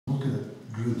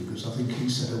agree because I think he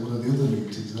said at one of the other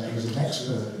meetings that he's an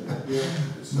expert. Yeah.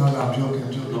 No, I'm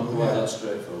joking. Not quite that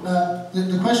straightforward.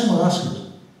 The question we'll ask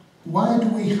is, why do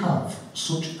we have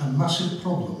such a massive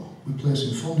problem with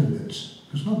placing funding bids?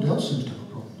 Because nobody else seems to have a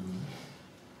problem doing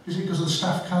it. Is it because the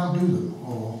staff can't do them,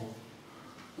 or?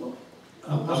 Well,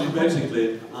 I mean,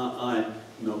 basically, I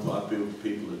know quite a few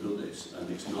people that do this, and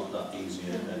it's not that easy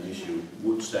an issue.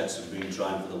 Woodsets have been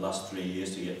trying for the last 3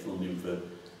 years to get funding for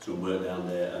some work down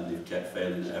there, and they've kept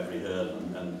failing at every hurdle,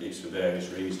 and it's for various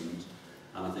reasons.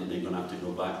 And I think they're going to have to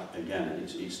go back again, and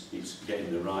it's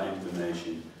getting the right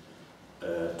information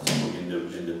to put in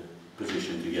the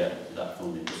position to get that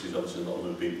funding, because there's obviously a lot of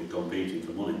other people competing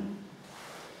for money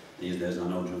these days. I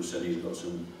know Drew said he's got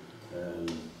some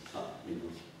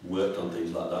worked on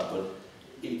things like that, but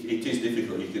it is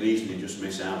difficult. You can easily just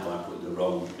miss out by putting the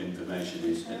wrong information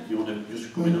in. Do you want to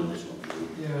just come in on this one?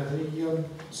 Yeah,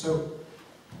 so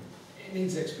it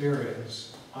needs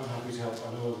experience. I'm happy to help.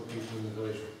 I know other people in the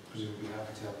village are presumably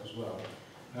happy to help as well.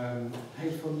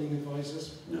 Paid funding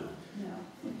advisors? No.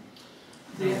 No.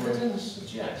 The evidence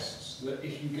suggests that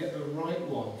if you get the right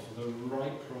one for the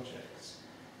right project,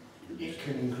 it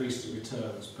can increase the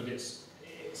returns, but it's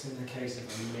in the case of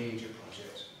a major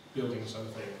project, building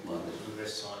something of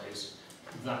this size,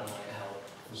 that might help.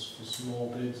 For small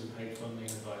bids and paid funding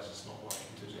advisors, not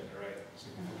likely to generate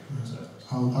significant returns.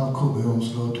 I'll cut my own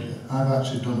throat here. I've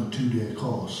actually done a 2-day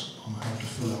course on how to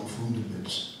fill out funding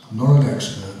bids. I'm not an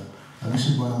expert, and this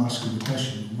is why I'm asking the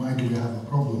question, why do we have a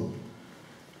problem?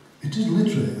 It is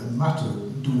literally a matter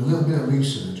of doing a little bit of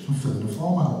research and filling the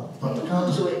form out. But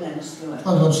can't do it then, do it.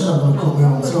 I said I'm going to cut my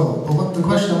own throat. But what the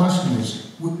question I'm asking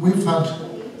is, we've had,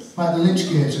 like the Lich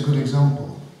Gate's a good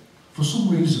example. For some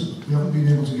reason, we haven't been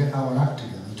able to get our act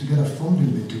together, to get a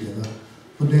funding bid together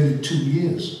for nearly 2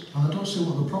 years. And I don't see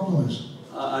what the problem is.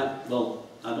 Well,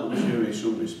 I don't assure in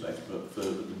some respects, but for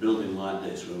the building like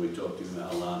this, where we're talking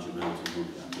about a large amount of money,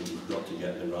 I think we've got to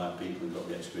get the right people who've got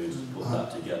the experience to put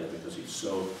that together, because it's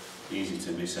so easy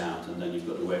to miss out, and then you've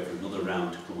got to wait for another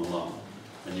round to come along,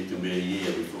 and you can be a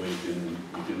year before you can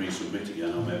resubmit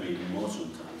again, or maybe even more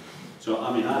sometimes. So,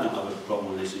 I mean, I don't have a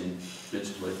problem with this in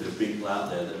principle. If there are people out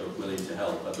there that are willing to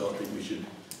help, I don't think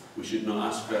we should not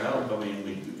ask for help. I mean,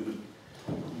 there are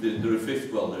there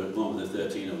are at the moment there are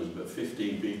 13 of us, but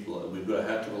 15 people. We've got a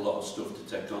heck of a lot of stuff to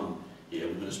take on here.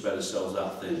 We're going to spread ourselves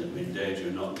that thin, and we're in danger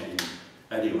of not getting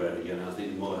anywhere again. I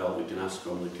think the more help we can ask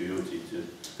from the community to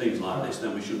things like this,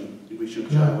 then we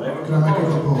shouldn't shy away. Can I make a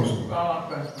proposal? Well,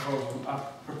 I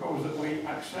propose that we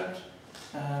accept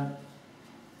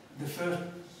the first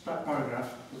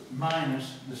paragraph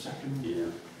minus the second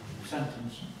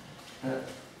sentence.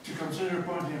 To consider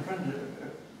appointing a friend,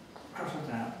 cross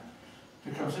it out.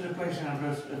 To consider placing an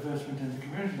advertisement in the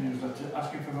community newsletter,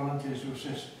 asking for volunteers to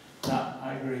assist. That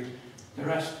I agree. The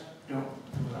rest don't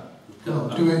do that. Well,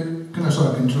 can I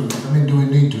sort of interrupt? I mean, do we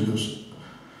need to? Because,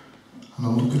 and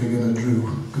I'm looking again at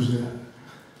Drew, because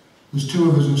there's 2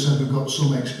 of us who said we've got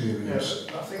some experience.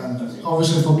 Yeah, I think, and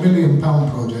obviously for £1 million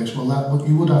projects, well,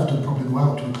 you would have to probably go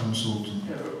out to a consultant.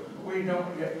 Yeah, we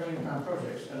don't get £1 million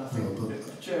projects, and I think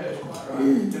the chair is quite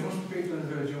right. There must be people in the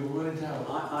village who are willing to help.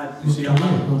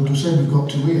 Well, to say we've got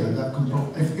to here, that can,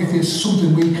 if it's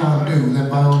something we can't do, then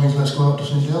by all means let's go out to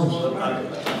somebody else. Well,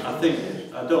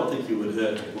 I don't think it would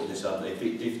hurt to put this out there.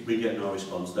 If we get no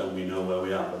response, then we know where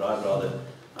we are. But I'd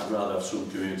rather have some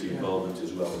community involvement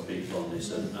as well with people on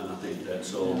this, and I think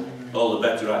that's all the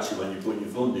better actually when you put your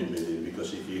funding bid in,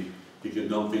 because if you can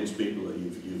convince people that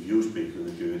you've used people in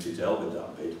the community to help with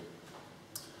that bid,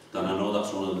 then I know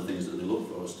that's one of the things that they look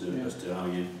for as to how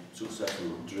you successful.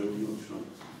 Drew, you want to try?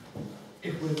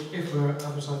 If we're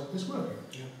advertising, it's working.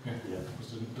 Yeah.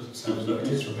 Doesn't sound as though it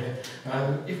is from here.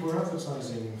 If we're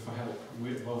advertising for help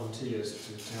with volunteers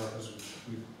to help us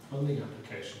with funding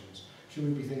applications, should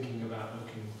we be thinking about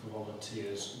looking for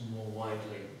volunteers more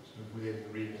widely within the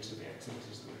remit of the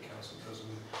activities that the council does?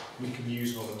 And we can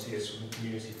use volunteers from the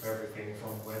community for everything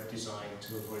from web design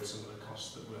to avoid some of the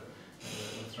costs that we're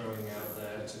throwing out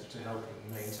there to help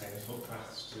maintain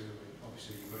footpaths. To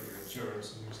obviously you've got your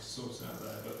insurance and things to sort out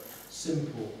there, but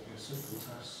simple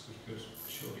tasks we could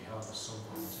surely harvest some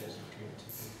volunteers in the community.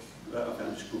 Okay,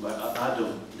 just go back. I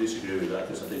don't disagree with that,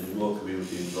 because I think the more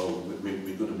community involved,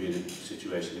 we're going to be in a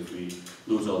situation if we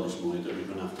lose all this money that we're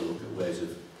going to have to look at ways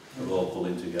of all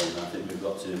pulling together. I think we've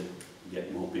got to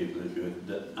get more people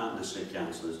that aren't necessarily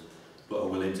councillors but are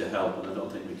willing to help, and I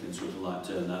don't think we can sort of like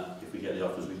turn that, if we get the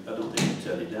offers, I don't think we can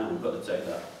turn it down. We've got to take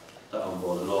that on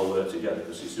board and all work together,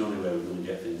 because it's the only way we're going to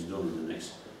get things done in the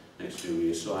next few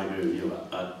years. So I agree with you,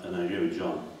 and I agree with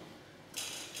John.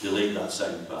 Delete that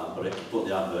second part, but put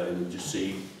the advert in and just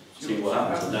see see what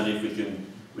happens, and then if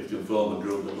we can form a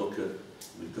group that look at,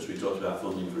 because we talked about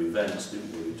funding for events,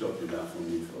 didn't we? We talked about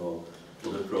funding for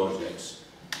other projects.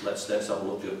 Let's have a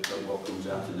look at what comes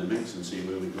out in the mix and see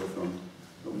where we go from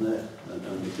there.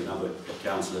 And we can have a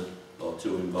councillor or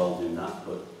two involved in that,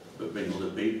 but bring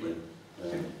other people in.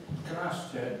 Can I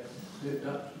ask,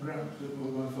 that grant that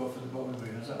we're going for the bowling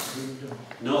green, has that been done?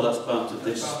 No, that's part of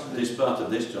this part of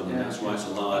this, John, and Yeah, that's why it's a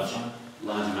large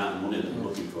amount of money that we're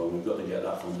looking for. We've got to get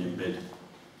that funding bid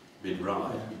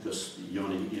right, because you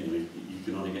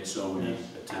can only get so many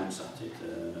attempts at it,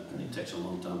 and it takes a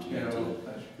long time to get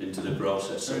into the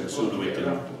process. So the sooner we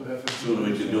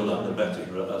can do that, the better.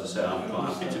 But as I say, I'm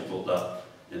quite happy to put that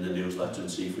in the newsletter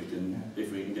and see if we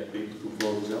can get people to come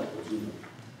forward as helpers.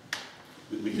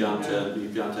 We can't turn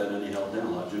any help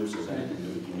down, like Drew says. Anything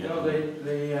that we can get. No,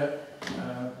 the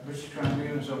British Crime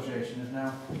Union Association has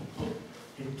now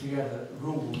put together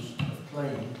rules of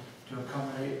playing to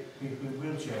accommodate people in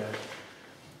wheelchairs.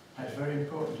 And it's very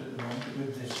important at the moment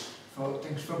with this, for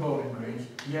things for bowling greens.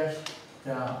 Yes,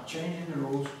 they are changing the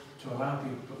rules to allow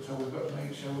people, so we've got to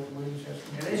make sure wheelchairs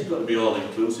can get in. It's got to be all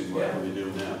inclusive, whatever we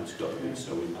do now. It's got to be.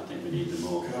 So I think we need the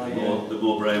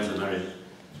more brains the merrier.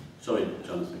 Sorry,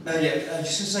 Jonathan. No, yeah,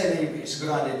 just to say that it's a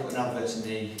good idea putting adverts in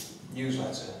the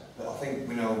newsletter, but I think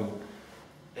we know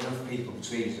enough people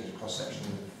between us, a cross section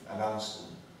of Anston,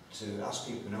 to ask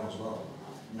people to know as well.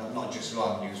 Not just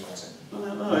around the newsletter.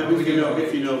 No,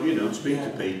 if you know, speak to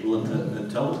people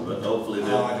and tell them. But hopefully, if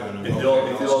they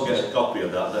all get a copy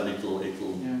of that, then it'll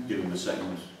give them a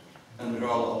second. And there are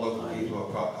a lot of local people who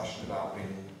are quite passionate about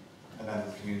being an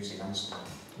end community in Anston.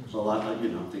 So I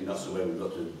think that's the way we've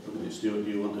got to look at it. Stuart,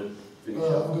 do you want to finish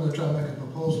I'm going to try and make a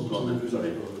proposal. Go on then,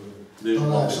 sorry. The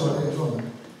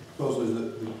proposal is that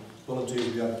the volunteers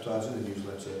will be advertised in the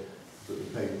newsletter, but the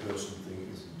paid person thing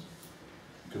isn't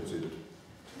considered.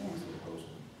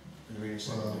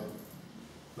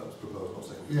 That was proposed, not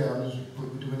second. Yeah,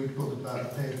 do we need to put the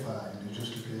paid fine? It's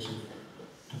just a case of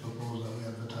to propose that we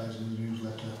advertise in the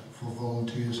newsletter for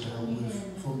volunteers to help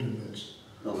with funding bids.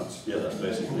 No, that's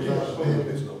basically Well,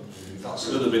 it. That's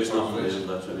the other bit's not for the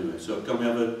newsletter anyway. So can we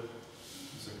have a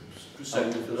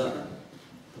second for that?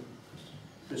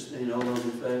 Christine, all those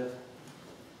in favour?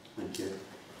 Thank you.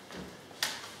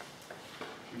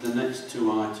 The next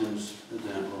two items are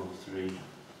down, 3,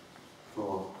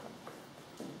 4,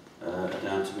 are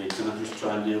down to me. Can I just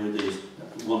try and deal with these?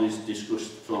 One is discuss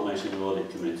formation of audit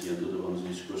committee, and the other one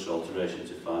is discuss alteration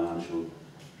to financial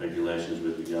regulations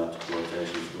with regard to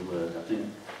quotations for work. I think,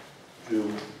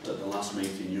 Drew, at the last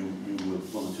meeting, you were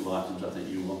one or two items I think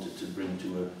you wanted to bring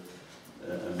to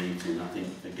a meeting. I think,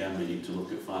 again, we need to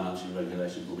look at financial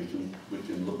regulations, but we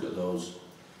can look at those.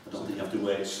 I don't think you have to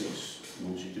wait 6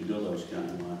 months. You can do those, can't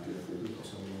you, Mark?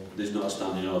 There's not a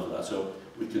standing order for that. So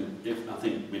we can. I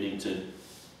think we need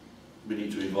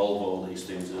to evolve all these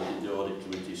things, and I think the audit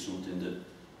committee is something that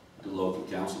the local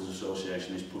councils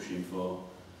association is pushing for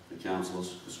the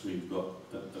councils, because we've got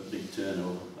a big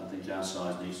turnover. I think our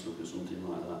side needs to look at something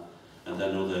like that, and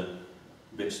then other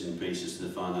bits and pieces to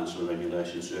the financial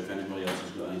regulations. So if anybody else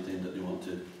has got anything that they want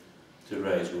to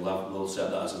raise, we'll set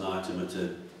that as an item at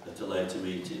a later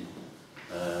meeting.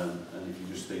 And if you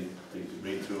just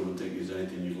read through and think there's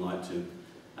anything you'd like to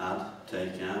add,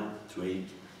 take out, tweak,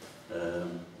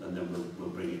 and then we'll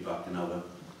bring it back and have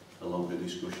a longer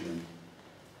discussion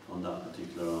on that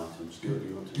particular item. Stuart, do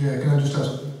you want to? Yeah, can I just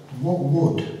ask, what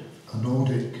would an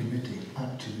audit committee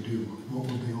actually do? What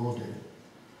would they audit?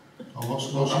 Or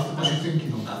what's your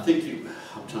thinking on that? I think,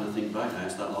 I'm trying to think back now,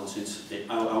 it's that long since,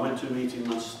 I went to a meeting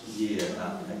last year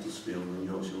at Ecclesfield and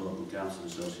Yorkshire Local Council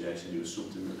Association. It was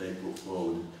something that they put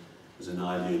forward as an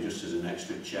idea, just as an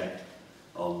extra check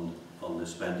on the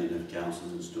spending of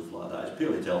councils and stuff like that. It's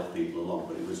purely to help people along,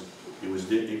 but it was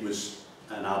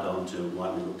an add-on to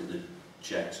why we look at the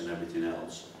checks and everything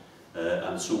else.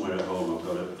 And somewhere at home I've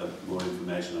got more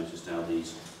information on just how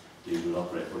these would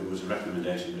operate, but it was a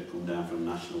recommendation that come down from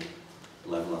national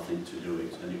level, I think, to do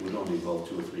it, and it would only involve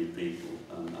 2 or 3 people,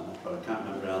 but I can't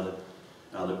remember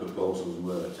how the proposals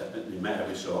worked. They met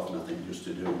every so often, I think, just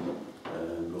to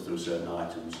go through certain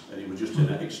items, and it was just an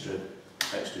extra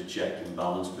check and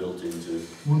balance built into.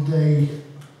 Would they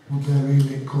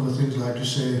really cover things like,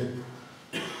 just say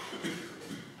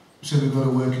we've got a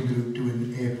working group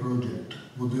doing a project?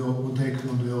 Would they come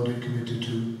under the audit committee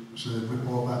to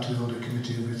report back to the audit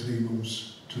committee every 3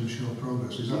 months to ensure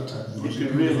progress? Is that type of thing? You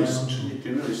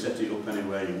can really set it up any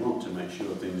way you want to make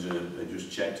sure things are just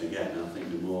checked again. And I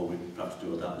think the more we perhaps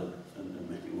do that and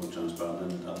make it more transparent,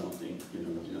 then I don't think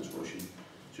that's what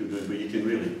should do it. But you can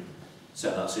really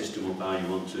set that system up how you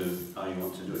want to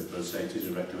do it. But as I say, it is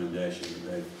a recommendation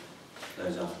that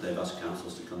they've asked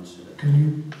councils to consider. Can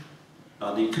you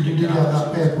Could dig out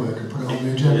that paperwork and put it on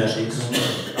the agenda? Yeah, So we can-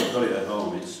 I've got it at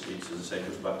home. It's as I say, it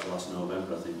goes back to last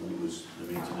November, I think, when it was the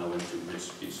meeting I went to.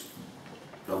 It's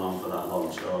gone on for that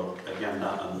long. So again,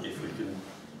 that, and if we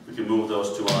can move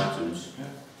those two items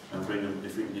and bring them,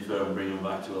 if we can defer and bring them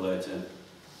back to a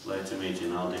later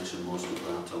meeting, I'll dig some more stuff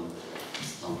out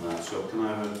on that. So can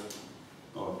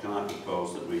I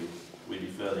propose that we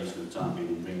defer these for the time being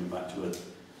and bring them back to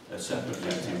a separate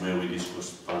meeting where we discuss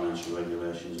financial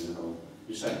regulations and all.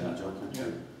 You second that, John? Thank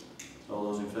you.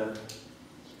 All those in favour?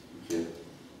 Thank you.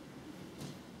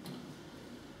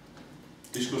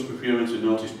 Discuss procurement and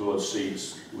notice board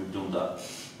seats. We've done that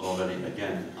already.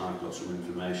 Again, I've got some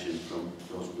information from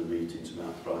those of the meetings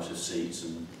about the price of seats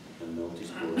and notice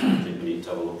boards. I think we need to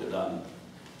have a look at that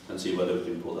and see whether we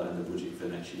can put that in the budget for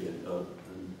next year, and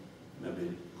maybe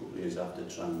a couple of years after,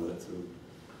 try and work through.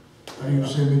 Are you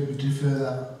saying we defer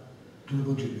that to the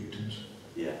budget meetings?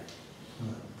 Yeah.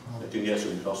 Right. We can get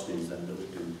some costings then that we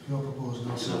can Your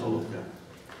proposal is have a look at.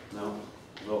 No?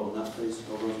 Vote on that, please.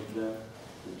 All those in favour?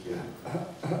 Thank you.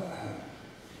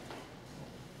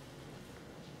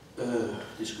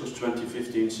 Discuss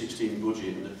 2015-16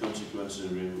 budget and the consequences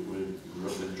of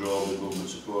withdrawal of the government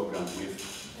support grant. I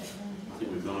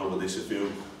think we've gone over this a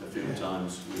few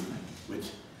times. We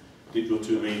did go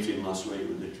to a meeting last week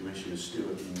with the Commissioner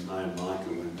Stewart and I and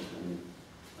Michael, and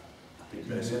I think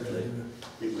basically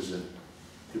it was a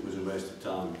waste of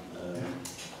time.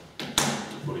 To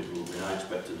put it bluntly, I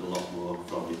expected a lot more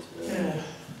from it.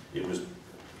 It was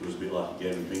a bit like a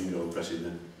game of bingo, pressing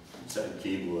the setting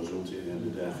keyboards, wasn't it, at the end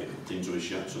of the day. I think things were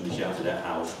somebody shouted at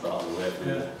house part of the way from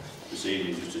the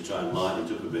proceedings just to try and lighten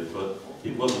it up a bit, but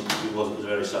it wasn't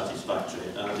very satisfactory.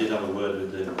 And I did have a word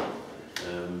with the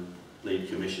lead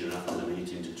commissioner after the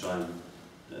meeting to try and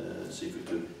see if we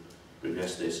could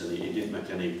progress this, and he didn't make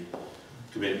any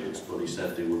commitments, but he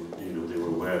said they were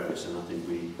aware of this, and I think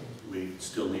we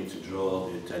still need to draw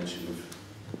the attention of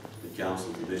the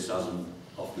council to this as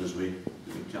often as we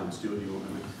can. Stuart, do you want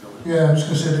to make a comment? Yeah, I'm just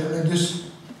going to say that, I mean, just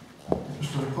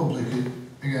for the public,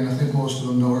 again, I think most of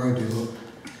them know already, but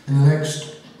in the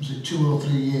next, 2 or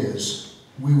 3 years,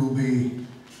 we will be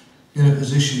in a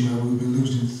position where we'll be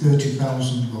losing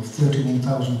 £30,000 or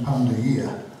 £31,000 a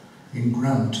year in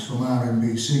grant from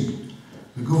RMBC.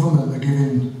 The government are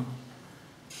giving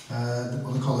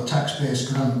what they call a tax-based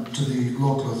grant to the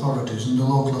local authorities, and the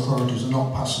local authorities are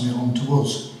not passing it on to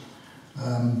us.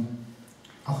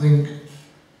 I think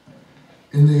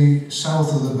in the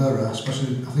south of the borough,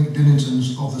 especially, I think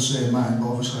Dinnington's of the same mind, but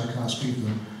obviously I can't speak to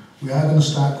them, we are going to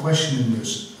start questioning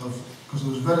this, because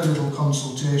there was very little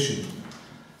consultation.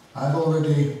 I've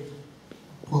already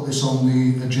put this on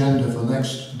the agenda for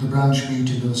the branch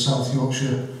meeting of the South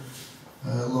Yorkshire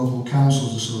Local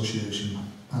Councils Association,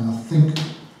 and I think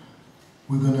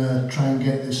we're going to try and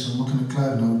get this, I'm looking at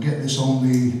Clive now, get this on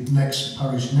the next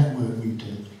parish network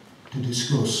meeting to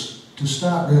discuss, to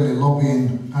start really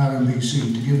lobbying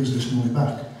RMBC to give us this money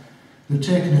back. They've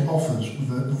taken it off us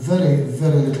with a very,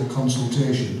 very little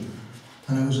consultation,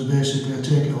 and it was basically a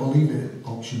take it or leave it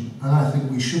option. And I think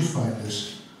we should fight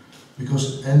this,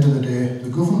 because at the end of the day, the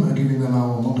government are giving them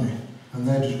our money, and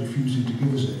they're just refusing to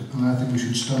give us it. And I think we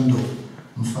should stand up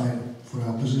and fight for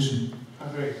our position. I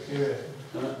agree,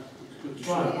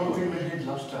 Right, what we did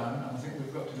last time, and I think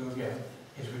we've got to do again,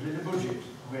 is we did a budget.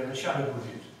 We had a shadow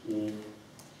budget.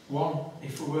 One,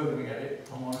 if we were going to get it,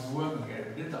 and one, if we weren't going to get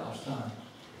it. We did that last time.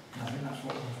 And I think that's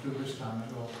what we have to do this time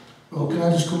as well. Well, can I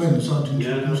just come in, Sergeant?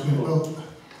 Well,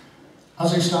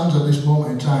 as it stands at this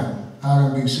moment in time,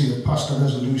 RMBC have passed a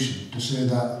resolution to say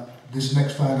that this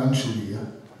next financial year,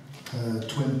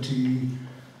 2015-16,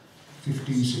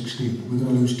 we're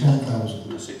going to lose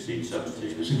 10,000.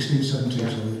 16-17. 16-17,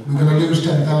 sorry. We're going to lose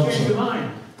 10,000. Change your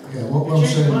mind. Yeah, what I'm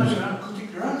saying is...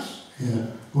 Cutting grass. Yeah,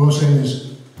 what I'm saying is,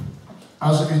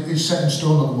 as it's set in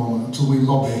stone at the moment, until we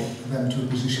lobby them to a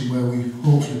position where we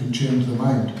hopefully can change their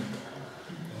mind.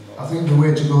 I think the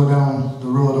way to go down the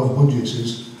road of budgets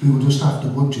is we will just have to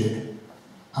budget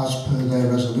as per their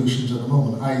resolutions at the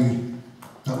moment, i.e.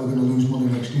 that we're going to lose money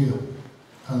next year.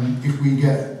 And if we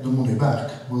get the money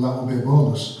back, well, that will be a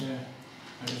bonus. Yeah,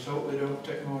 I just hope they don't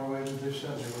take more away than they've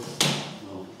said they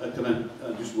will.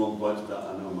 Well, just one point to that.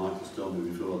 I know Michael's told me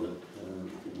before that I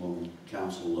think one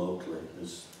council locally,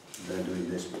 they're doing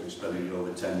this, but they're spending it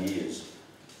over 10 years,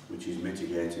 which is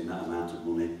mitigating that amount of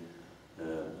money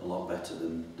a lot better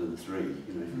than 3.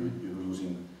 You know, if you're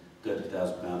losing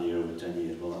 £30,000 a year over 10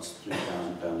 years, well, that's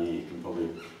 £3,000 a year.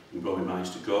 You probably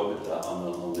manage to cope with that on the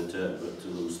longer term, but to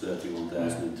lose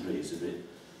 31,000 in 3 is a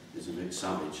bit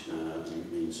savage, and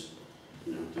it means,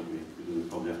 you know, that we're going to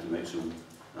probably have to make some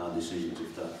our decisions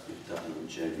if that doesn't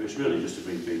change. But it's really just to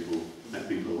make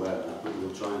people aware of that, but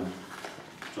we'll try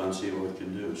and see what we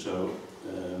can do. So,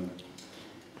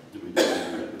 do we get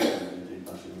anything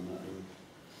back in on that?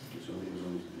 It's only to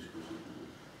discuss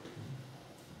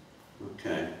it.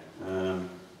 Okay.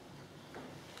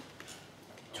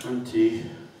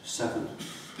 27.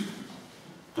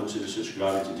 Consider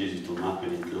subscribing to digital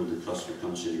mapping, include the cost for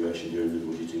consideration during the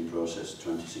budgeting process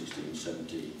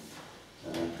 2016-17.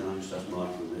 Can I just ask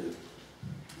Mark for a bit of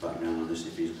background on this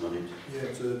if he's got it? Yeah,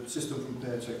 it's a system from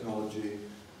Pear Technology.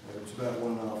 It's about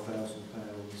 £1,500.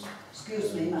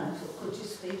 Excuse me, Michael, could you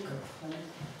speak up,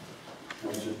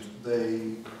 please? And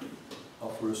they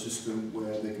offer a system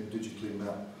where they can digitally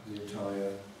map the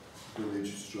entire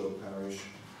village stroke parish,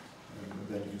 and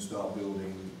then you can start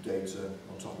building data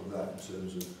on top of that in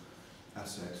terms of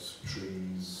assets,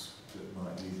 trees that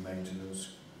might need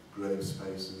maintenance, grave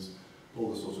spaces,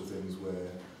 all the sorts of things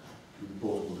where with a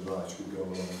portable device you could go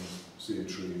along and see a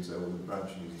tree and say, well, the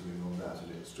branch needs doing on that, and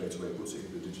it straight away puts it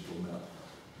in the digital map,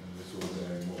 and it's all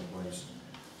there in one place.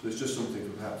 So it's just something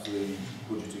for perhaps the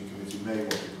budgeting committee may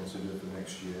want to consider for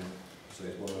next year. So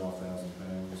it's £1,500.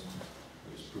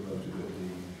 It's promoted at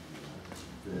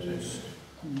the various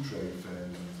trade fairs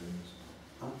and things.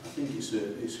 I think it's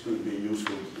going to be a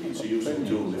useful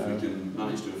tool if we can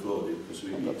manage to afford it, because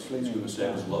it's going to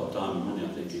save us a lot of time and money, I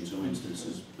think, in some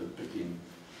instances, for picking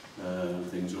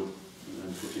things up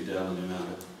and putting down on the amount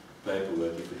of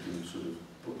paperwork. If we can sort of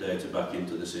put data back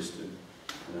into the system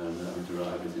and having to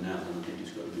write everything out, then I think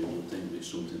it's got to be a good thing, but it's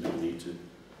something that we need to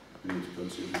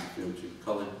consider in the future.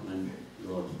 Colin, and then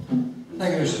Rod.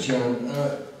 Thank you, Mr. Chairman.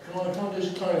 Can I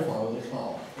just clarify with the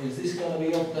clerk? Is this going to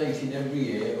be updated every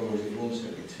year, or is it once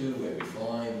every 2, every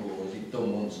 5, or is it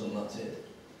done once and that's it?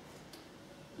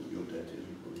 It'll be updated.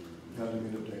 How do you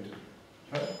mean updated?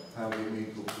 Right. How do you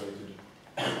mean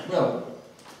updated? Well,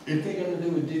 if they're going to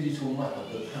do a digital map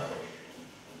of the parish,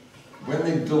 when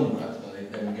they've done that and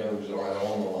it then goes either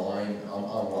online or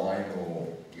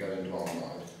go into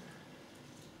online,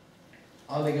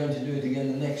 are they going to do it again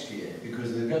the next year?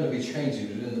 Because there's going to be changes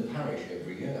within the parish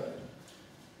every year.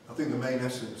 I think the main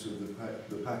essence of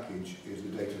the package is the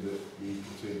data that we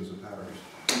put in as a parish,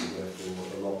 so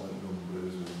therefore allotment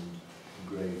numbers and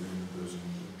grave numbers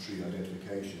and tree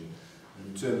identification. And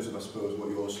in terms of, I suppose, what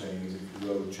you're saying is if the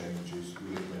road changes,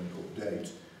 will it then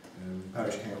update?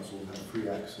 Parish council have free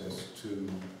access to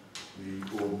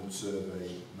the ordnance survey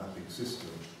mapping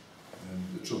system.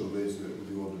 And the trouble is that with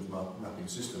the ordnance mapping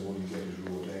system, all you get is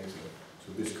raw data.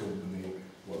 So this company,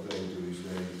 what they do is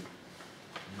they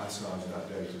massage that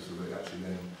data so that it actually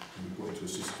then can be put into a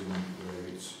system where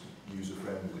it's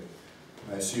user-friendly.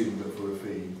 I assume that for a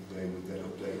fee, they would then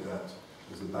update that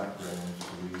as the background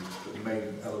to but the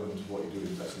main element of what you're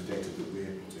doing is actually the data that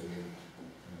we're putting in,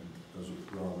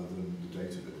 rather than the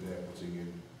data that they're putting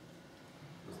in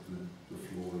as the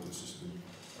floor of the system.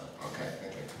 Okay,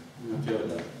 thank you. You okay with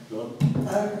that? Rod?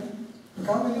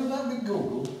 Can't we do that with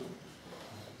Google?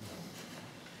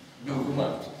 Google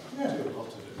Maps? Yeah.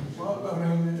 Well, I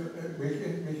mean, we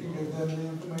can give them the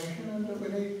information and that we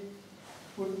need.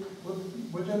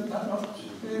 Would that not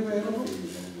be available?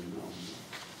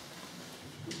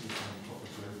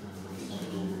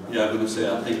 Yeah, I'm going to say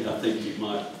I think it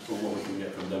might, from what we can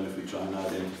get from them, if we try and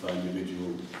identify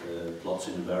individual plots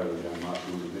in a burial ground, might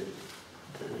be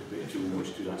a bit too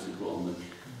much to actually put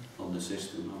on the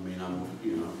system. I mean, I'm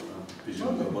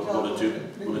presume one or two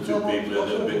people are a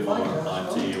little bit more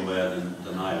IT aware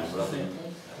than I am, but I think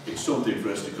it's something for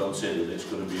us to consider. That it's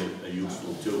going to be a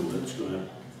useful tool that's going to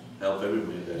help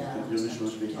everybody there. Yeah. You just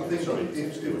want to speak? I think Sorry.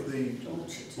 if the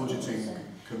budgeting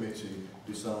committee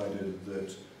decided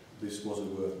that this was a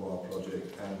worthwhile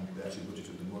project and they actually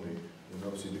budgeted the money, then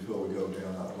obviously before we go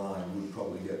down that line, we'd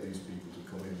probably get these people to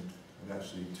come in and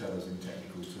actually tell us in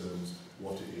technical terms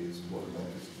what it is and what the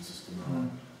benefits of the system are.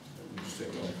 We just take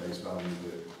it on face value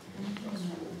that that's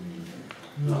what we need.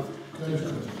 No.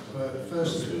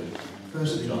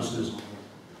 First thing is,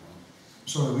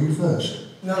 sorry, were you first?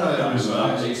 No,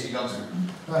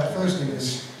 Right, first thing is,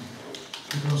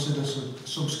 to consider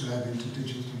subscribing to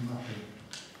digital mapping.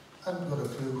 I haven't got a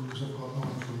clue because I've got no one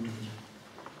in front of me.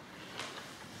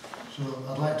 So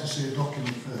I'd like to see a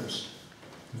document first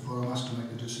before I'm asked to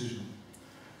make a decision.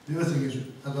 The other thing is,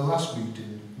 at the last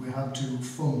meeting, we had to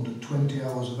fund 20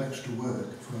 hours of extra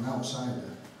work for an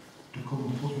outsider to come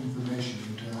and put information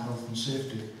into our health and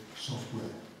safety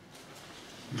software.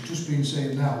 It's just been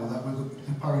said now that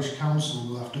the parish council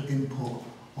will have to input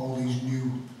all these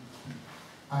new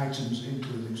items into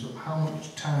the thing. So how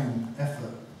much time,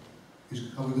 effort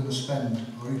are we going to spend,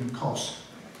 or even cost,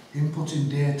 inputting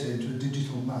data into a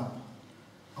digital map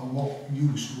and what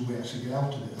use will we actually get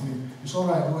out of it. I mean, it's all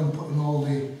right going and putting all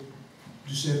the,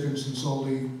 just say for instance, all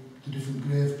the different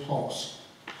grave plots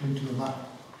into the map,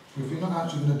 but if you're not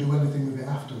actually going to do anything with it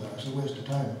after that, it's a waste of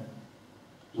time.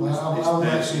 So I would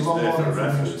like to see a lot more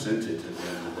information. Isn't it, at the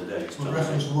end of the day? It's But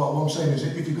reference to what I'm saying is,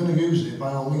 if you're going to use it,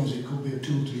 by all means, it could be a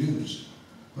tool to use.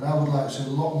 But I would like to see a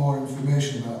lot more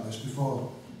information about this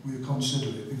before we consider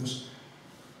it, because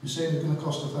you're saying it's going to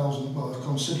cost 1,000, well,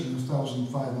 considering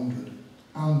 1,500,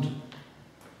 and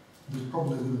there's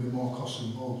probably going to be more costs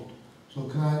involved. So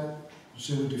can I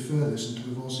say we defer this until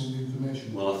we've all seen the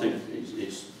information? Well, I think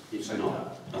it's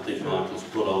not. I think Michael's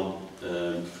put on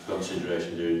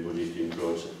consideration during budgeting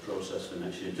process for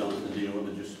next year. Jonathan, do you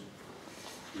want to just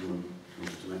to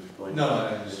make a point?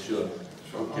 No, sure.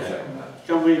 Okay. I'll second that.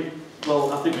 Can we?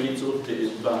 Well, I think we need to look at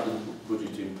it about the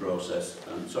budgeting process.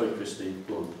 Sorry, Christine,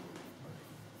 go on.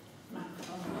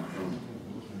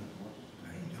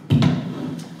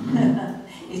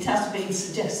 It has been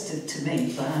suggested to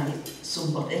me by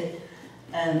somebody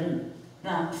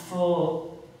that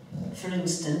for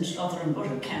instance, Rotherham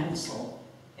Borough Council,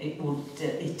 it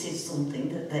is something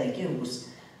that they use,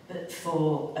 but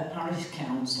for a parish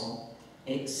council,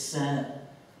 it's a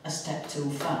step too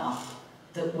far,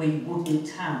 that we wouldn't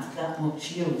have that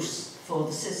much use for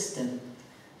the system.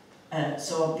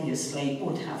 So obviously it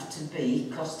would have to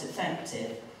be cost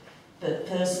effective, but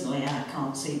personally I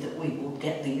can't see that we would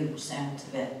get the use out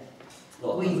of it.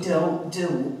 Well, we don't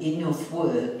do enough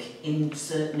work in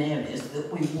certain areas that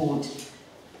we would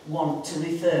want to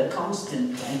refer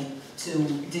constantly to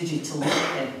digital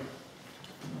mapping.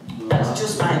 That's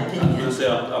just my opinion. I'm going to say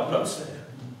I perhaps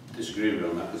disagree with you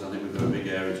on that, because I think we've got a big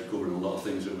area to cover and a lot of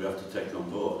things that we have to take on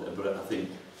board. But I think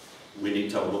we need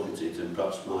to have a look at it, and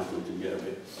perhaps Michael can get a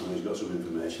bit, I know he's got some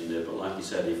information there, but like he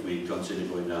said, if we consider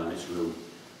going down this route,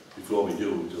 before we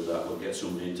do that, we'll get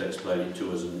somebody in to explain it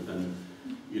to us, and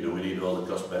you know, we need all the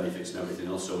cost benefits and everything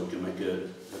else, so we can make a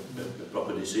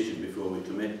proper decision before we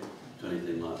commit to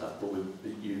anything like that. But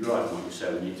you're right in what you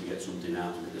say, we need to get something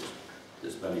out of it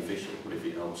that's beneficial. But if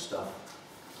it helps staff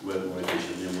work more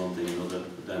efficiently in one thing or another,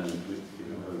 then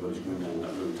everybody's going down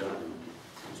that route, aren't they?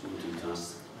 It's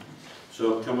multi-task.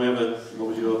 So can we have what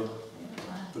was your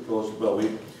proposal? Well,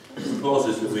 we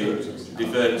propose that we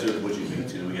defer to the budget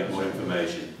meeting and we get more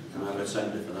information. Can I have a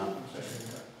second for that?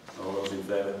 All those in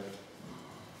favour?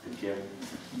 Thank you.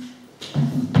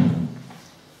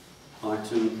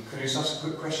 Item. Could I just ask a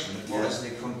quick question? What is the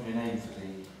company name for the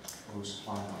oil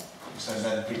supply line? So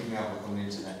then people can have a look on the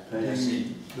internet.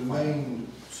 The main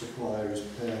supplier is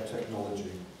Pair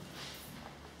Technology.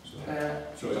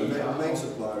 So the main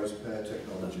supplier is Pair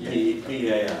Technology. PAR.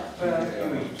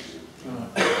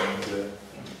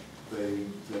 They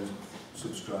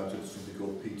subscribe to something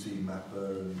called PT Mapper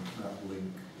and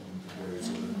MapLink and various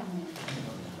other.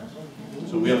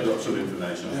 So we have got some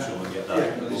information, I'm sure we'll get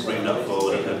that. We'll bring that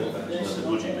forward at the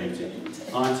budget meeting.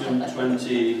 Item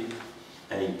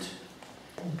 28.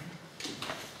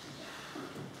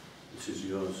 This is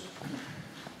yours.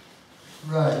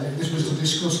 Right, this was to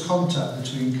discuss contact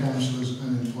between councillors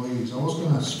and employees. I was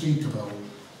going to speak about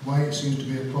why it seems to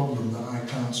be a problem that I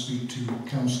can't speak to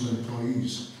council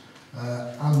employees.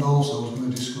 And also I was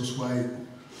going to discuss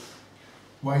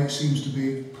why it seems to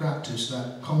be practice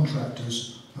that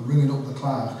contractors are ringing up the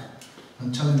clerk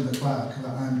and telling the clerk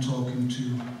that I'm talking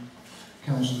to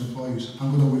council employees.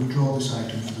 I'm going to withdraw this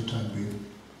item for the time being.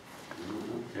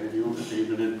 Okay, are you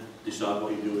going to decide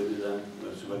what you do with it then?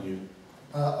 That's when you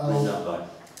bring that back.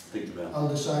 Think about it. I'll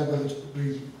decide whether to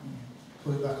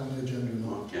put it back on the agenda or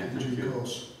not. Okay, in thank due you.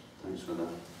 course. Thanks for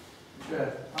that. Chair,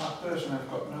 I personally have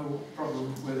got no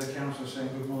problem with the council saying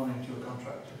good morning to a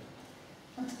contractor.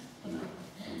 No,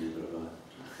 neither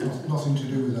have I. Nothing to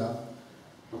do with that.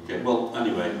 Okay, well,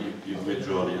 anyway, you've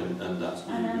withdrawn it and that's,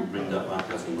 you bring that back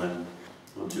as and when.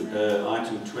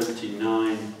 Item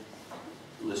 29,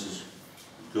 this is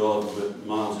God, but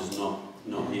Miles is not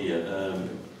here.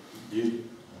 Do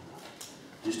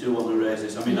you still want to raise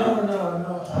this? I mean, No.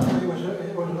 I think it was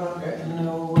about getting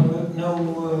no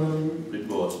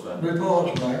reports back.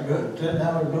 reports back, but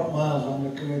now we've got Miles on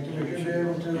the committee, we should be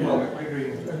able to I agree.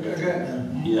 get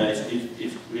them. Yeah, do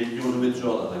you want to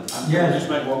withdraw that then? Yes. I'll just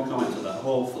make one comment to that.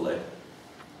 Hopefully,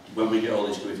 when we get all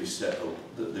these committees set up,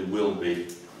 that there will be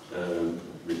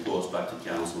reports back to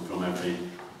council from every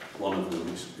one of them.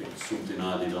 It's something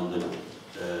I did on the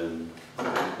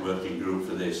working group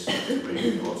for this, to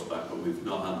bring reports back, but we've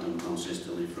not had them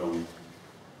consistently from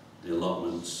the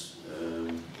allotments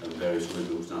and various other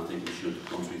groups, and I think we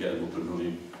should, once we get them up and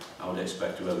running, I would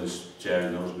expect whoever's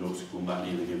chairing those groups to come back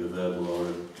and either give a verbal or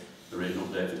a written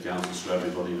update to council so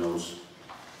everybody knows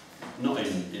not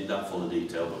in that full of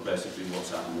detail, but basically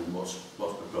what's happened and what's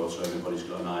proposed, so everybody's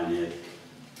got an idea.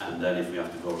 And then if we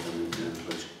have to vote, then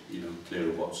everybody's clear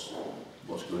of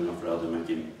what's going on rather than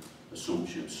making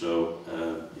assumptions. So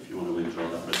if you want to withdraw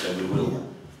that, but then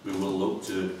we will look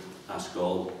to ask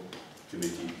all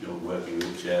committee, working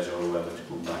group chairs or whoever to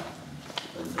come back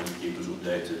and keep us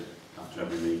updated after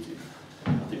every meeting. I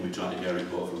think we tried to get a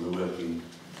report from the working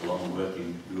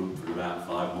group for about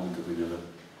 5 months, and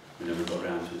we never got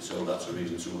around to it. So that's the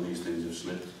reason some of these things have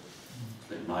slipped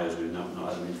by us. We've not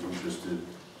had them in front of us to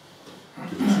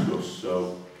discuss.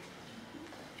 So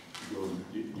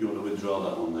you want to withdraw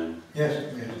that one then?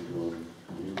 Yes.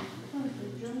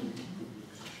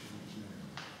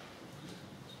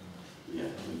 Yeah.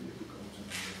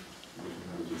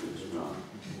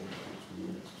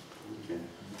 Okay.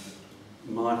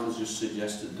 Michael's just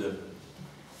suggested that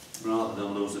rather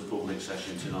than lose the public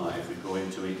session tonight, if we go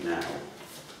into it now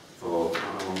for,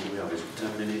 how long do we have? Is it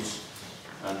 10 minutes?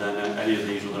 And then any of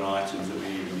these other items that we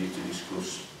even need to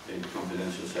discuss in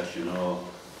confidential session, or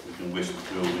we can whistle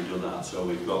through, we do that. So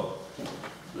we've got,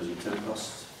 was it 10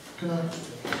 past? Can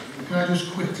I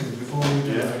just quickly, before we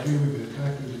do that, agree with it,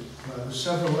 there's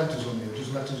several letters on here,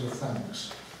 just letters of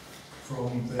thanks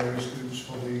from various groups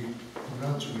for the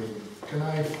grants we gave. Can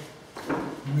I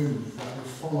move that the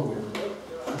following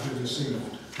should be received?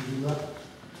 Can you do that?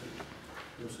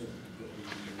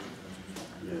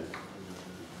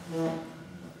 Yeah.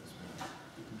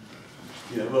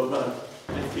 Yeah, well,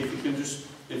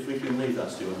 if we can leave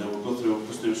that, Stu, and then we'll go through,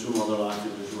 because there are some other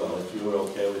items as well. If you're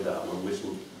okay with that,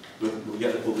 we'll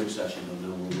get the public session and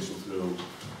then we'll whistle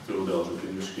through those. We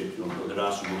can just skip them, but there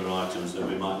are some other items that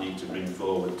we might need to bring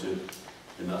forward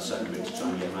in that second bit to try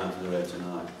and get around to the rate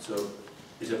tonight. So,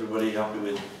 is everybody happy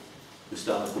with we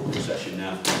start the public session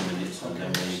now for 10 minutes and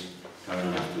then we carry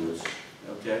on afterwards?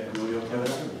 Okay, are we okay with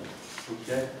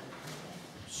that? Okay.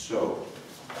 So,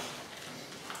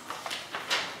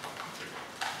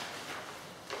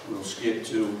 we'll skip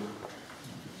to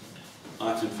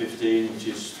item 15, which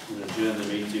is we'll adjourn the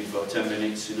meeting for 10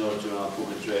 minutes in order to allow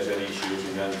public to raise any issues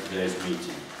regarding today's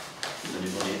meeting. Does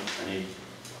anybody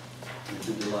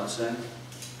anything to like say?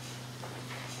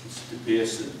 Mr.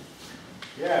 Pearson.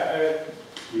 Yeah.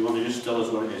 You want to just tell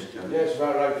us what it is, Karen? Yeah, it's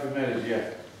about right for minutes,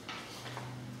 yeah.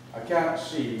 I can't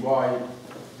see why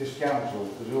this council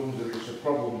presumes that it's a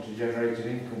problem to generate an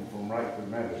income from Rightford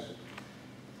Meadows.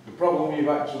 The problem you've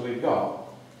actually got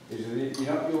is that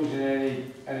you're not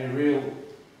using any real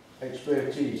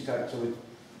expertise to actually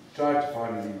try to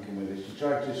find an income with this. You're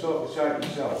trying to sort this out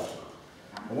yourselves.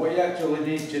 And what you actually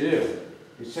need to do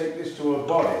is take this to a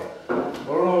body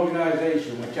or an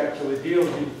organisation which actually deals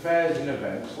in fairs and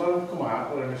events, let them come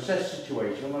out, let them assess the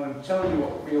situation, let them tell you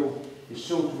what field is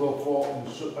suitable for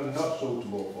and not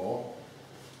suitable for.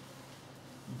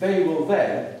 They will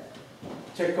then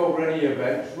take over any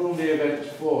events, run the events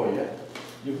for you.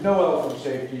 You've no health and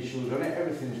safety issues on it,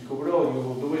 everything's covered. All you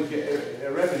will do is get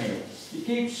a revenue. You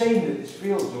keep saying that this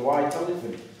field's a white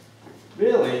elephant.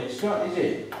 Really, it's not, is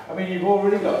it? I mean, you've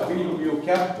already got a BW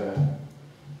Camper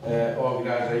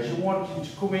organisation wanting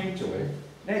to come into it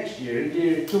next year and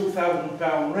give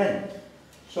 £2,000 rent.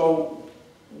 So,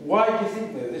 why do you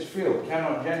think that this field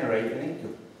cannot generate an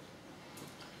income?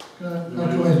 I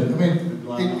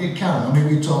mean, it can. I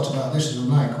mean, we talked about this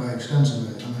tonight quite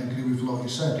extensively, and I agree with what you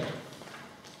said.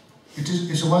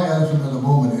 It's a white elephant at the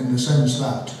moment in the sense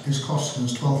that it's costing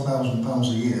us £12,000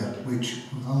 a year, which,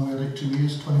 how we had it 2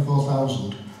 years,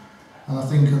 24,000. And I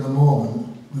think at the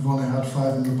moment, we've only had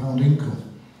 £500 income.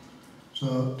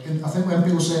 So, I think when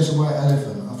people say it's a white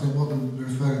elephant, I think what they're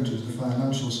referring to is the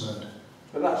financial side.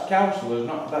 But that's councillors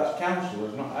not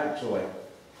actually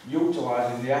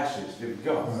utilising the assets they've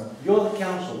got. Right. You're the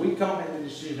council. We can't make the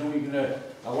decision. Are we going to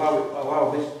allow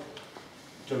this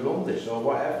to run this or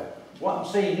whatever? What I'm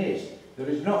saying is there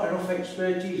is not enough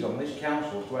expertise on this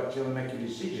council to actually make a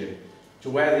decision to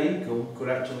where the income could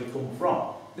actually come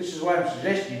from. This is why I'm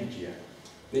suggesting to you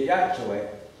that you actually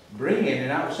bring in an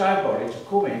outside body to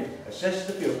come in, assess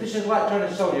the field. This is like trying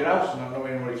to sell your house and not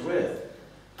knowing what it's worth.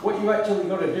 What you actually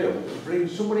got to do is bring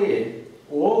somebody in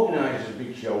who organises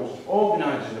big shows,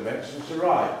 organises events, and say,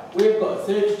 right, we've got a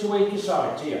 32-acre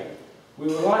site here. We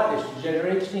would like this to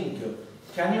generate an income.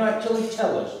 Can you actually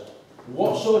tell us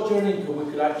what sort of an income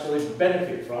we could actually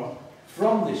benefit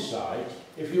from this site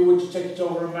if you were to take it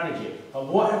over and manage it? And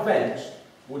what events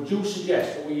would you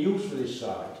suggest that we use for this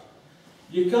site?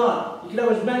 You can't. You can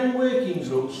have as many working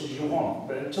groups as you want,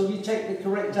 but until you take the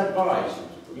correct advice,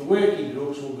 your working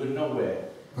groups will go nowhere.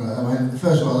 Right, I mean,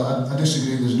 first of all, I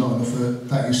disagree there's not enough,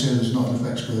 that you say there's not enough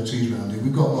expertise around here.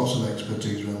 We've got lots of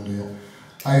expertise around here.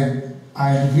 I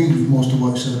agree with most of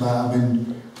what you said about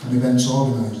having an events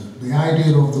organiser. The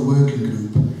idea of the working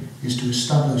group is to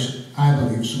establish, I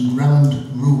believe, some ground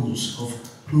rules of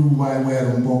who, why, where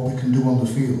and what we can do on the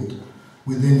field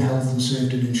within health and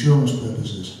safety and insurance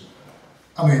purposes.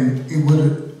 I mean, it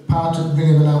would, part of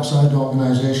bringing an outside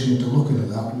organisation into looking at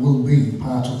that will be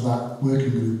part of that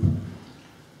working group.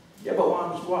 Yeah, but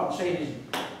what I'm saying is,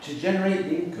 to generate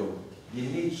the income, you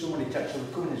need somebody to actually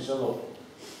come in and say, look,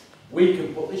 we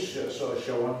can put this sort of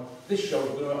show on, this show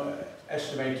is going to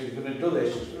estimate it's going to do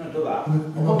this, it's going to do that.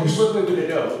 And what we're going to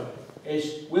do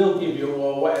is, we'll give you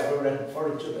or whatever rent for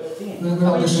it to the thing. I mean,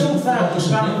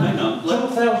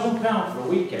 £2,000 for a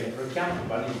weekend for a camper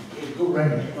van is good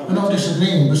revenue. We're not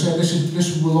disagreeing, we're saying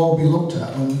this will all be looked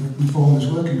at when we form this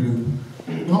working group.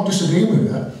 We're not disagreeing with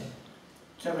that.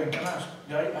 Kevin, can I ask,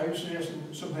 are you suggesting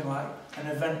something like an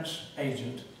events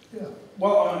agent? Yeah.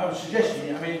 Well, I was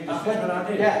suggesting, I mean, that's a good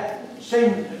idea. Yeah,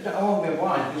 same along the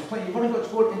line. There's plenty. You've only got to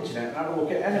go to the internet and have a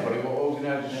look at anybody what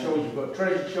organises shows. You've got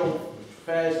treasure show,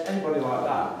 fairs, anybody like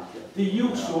that. They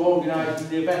used to organise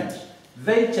the events.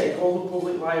 They take all the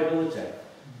public liability.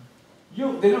 They're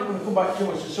not going to come back to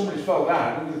you and say somebody's fell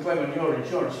down, we're going to claim on your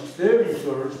insurance. It's their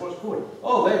insurance, what's good.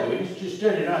 All they're doing is just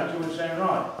turning around to you and saying,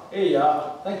 right, here you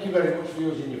are, thank you very much for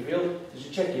using your field. There's a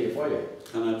check here for you.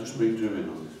 Can I just bring Drew in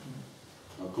on this?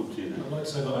 I'll come to you now. I'd like to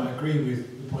say that I agree with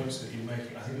the points that you're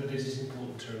making. I think that it is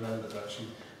important to remember that actually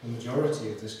the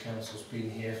majority of this council's been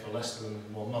here for less than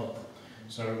 1 month.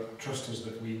 So trust us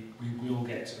that we will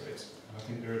get to it. And I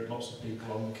think there are lots of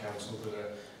people on the council that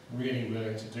are really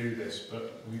willing to do this,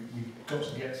 but we've got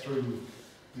to get through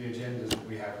the agendas that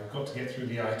we have. We've got to get through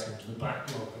the items, the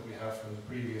backlog that we have from the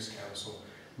previous council.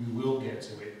 We will get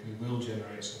to it. We will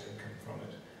generate some income from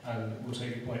it. And we'll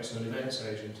take your point, so an events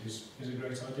agent is a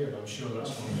great idea, and I'm sure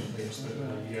that's one of the things that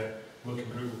the working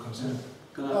group will consider.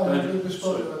 We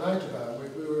spoke the other night about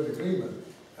it, we were in agreement,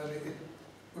 and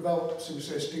without, so we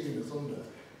say, stealing the thunder,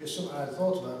 it's something I had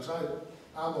thought about, because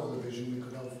I'm of the vision we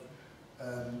could have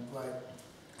like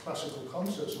classical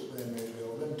concerts up there maybe,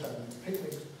 or them type of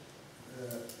picnic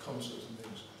concerts and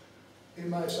things. It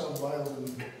might sound wild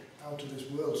and out of this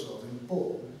world sort of thing,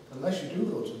 but unless you do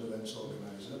go to an events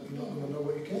organiser, you're not going to know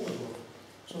what you're capable of.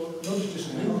 So nobody's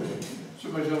disagreeing with it.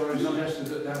 Somebody's already suggested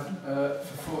that they have,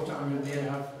 for 4 times in the year,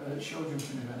 have a show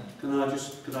jumping event. Can I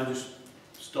just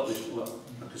stop this? Well,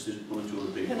 because there's one or two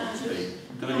other people on stage.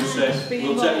 Can I just say,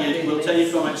 we'll take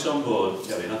your comments on board,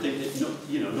 Kevin. I think that,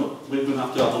 we're going to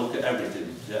have a look at everything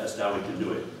as to how we can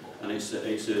do it, and it's a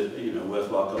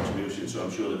worthwhile contribution. So I'm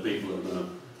sure the people that are going to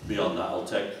be on that, I'll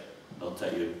take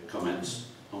your comments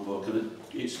on board. Can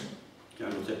we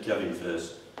take Kevin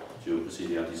first, because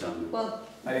he had his hand. Well,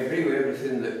 I agree with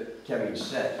everything that Kevin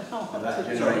said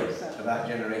about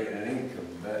generating an income,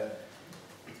 but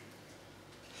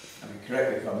I mean,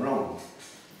 correct me if I'm wrong,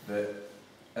 but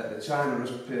at the time of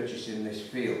us purchasing this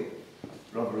field,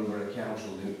 Rotherham Borough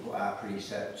Council didn't put our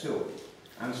precept to.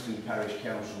 Anston Parish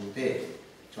Council did,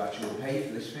 to actually pay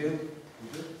for this field.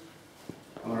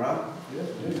 Am I right? Yeah.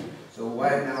 So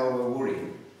why now are we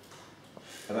worrying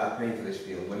about paying for this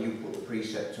field when you put the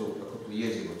precept up a couple of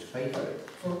years ago to pay for it?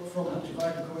 If I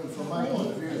can come in from my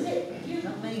point of view,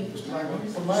 Not me.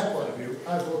 from my point of view,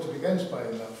 I voted against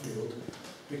buying that field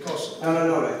because...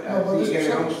 No, you're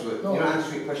getting on to it. You're not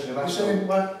answering the question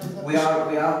about it. We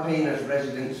are paying as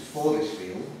residents for this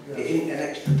field. Yes. It isn't an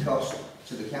extra cost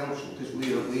to the council because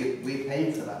we're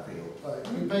paying for that field. Right,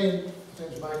 we're paying, I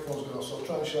think the microphone's going off, so I'll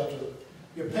try and shout it.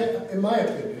 You're paying, in my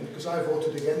opinion, because I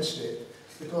voted against it,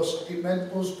 because it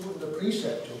meant us putting the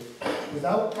precept up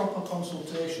without proper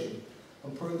consultation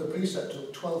and putting the precept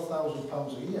up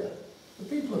 £12,000 a year. The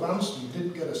people of Anston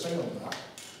didn't get a say on that.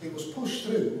 It was pushed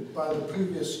through by the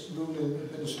previous ruling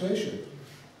administration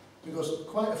because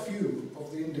quite a few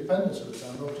of the independents at the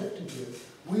time were objecting to it.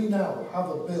 We now have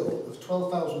a bill of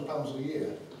 £12,000 a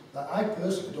year that I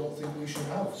personally don't think we should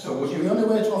have. So the only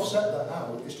way to offset that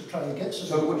now is to try and get some...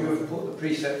 So would you have put the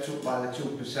precept up by the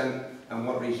 2%, and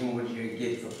what reason would you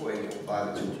give for putting it up by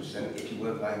the 2% if you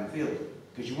weren't buying the field?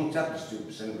 Because you wouldn't have this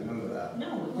 2%, remember that?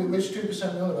 No. Which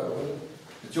 2% are on about?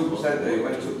 The 2% that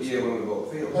went up the year when we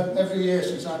bought the field. Every year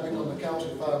since I've been on the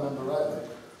council, if I remember rightly,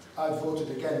 I've voted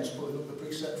against putting up the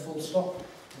precept full stop.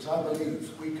 Because I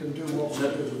believe we can do what we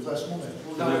do with less money.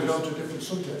 We'll now go on to a different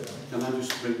subject. Can I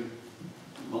just bring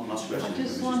one last question? I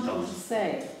just wanted to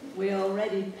say, we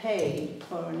already pay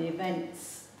for an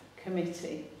events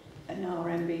committee in our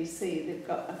MBC. They've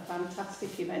got a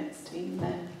fantastic events team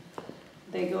there.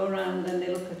 They go around and they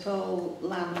look at all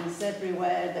lands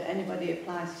everywhere that anybody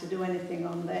applies to do anything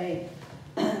on. They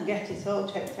get it all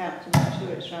checked out to make sure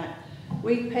it's right.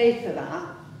 We pay for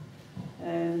that,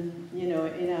 you know,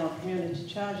 in our community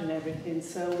charge and everything.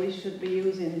 So we should be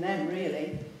using them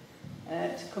really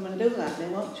to come and do that. They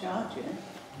won't charge you.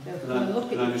 They'll come and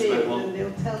look at your field and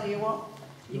they'll tell you what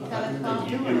you can and can't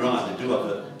do. You're right, they do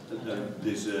have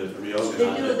this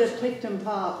reorganisation. They do the Clifton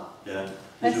Park. Yeah.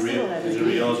 There's a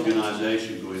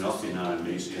reorganisation going off in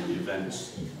RMBC and the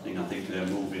events thing. I think they're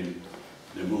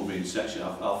moving section.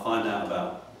 I'll find out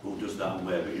about who does that and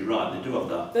where, but you're right, they do have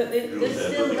that. But they're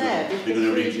still there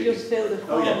because we just filled a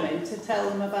form in to tell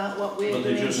them about what we're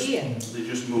doing here. They're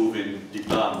just moving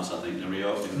departments, I think, they're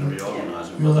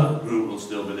reorganising, but that group will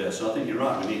still be there. So I think you're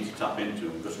right, we need to tap into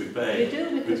them because we pay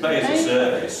as a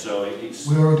service, so it's...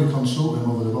 We already consult them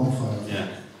over the bonfire. Yeah.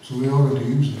 So we already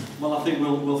use them. Well, I think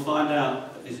we'll find out.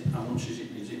 How much is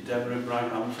it? Is it Deborah Bragg? I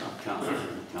can't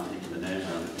think of the name now.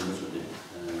 I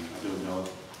don't know.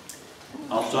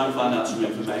 I'll try and find out some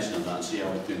information on that and see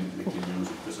how we can use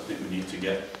it, because I think we need to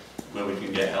get where we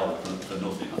can get help for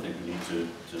nothing. I think we need to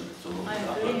look at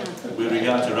that. But with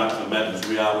regard to Rackford Meadows,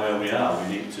 we are where we are. We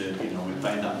need to, you know, we're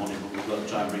paying that money, but we've got to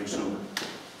try and bring some.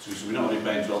 So we're not only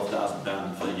paying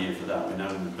 £12,000 for a year for that. We're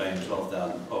now paying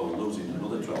 £12,000. Oh, we're losing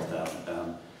another £12,000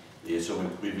 a year. So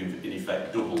we've in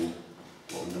effect doubled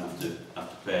what we're going to have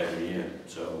to pay every year.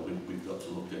 So we've got to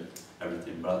look at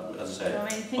everything. But as I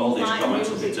say, so, all these like comments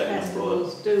will be taken on board.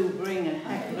 festivals do bring a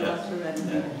heck of a lot of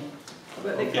revenue,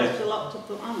 but they cost a lot to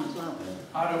put on as well.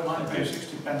 I don't mind paying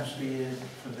 60 pence a year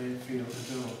for the field to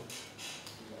do.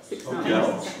 6 is that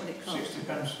what it costs? 60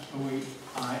 pence a week,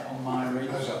 on my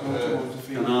rates, go towards the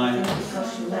field. Can I,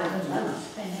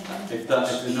 if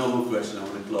there's no more question, I'm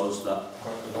going to close that.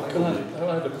 Can I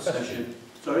have a question?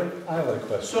 Sorry? I have a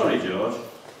question. Sorry, George.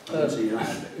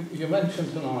 You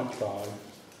mentioned tonight, Clive,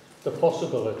 the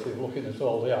possibility of looking at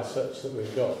all the assets that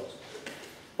we've got.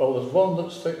 Well, there's one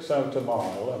that sticks out a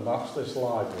mile, and that's this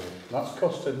library. And that's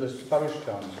costing this parish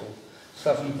council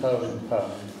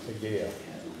 £7,000 a year,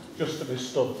 just to be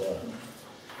stood there.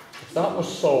 If that was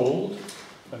sold,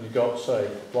 and you got, say,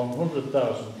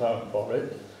 £100,000 for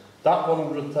it, that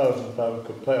 £100,000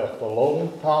 could pay off the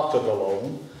loan, part of the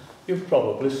loan. You've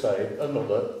probably saved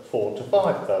another £4,000 to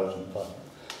 £5,000.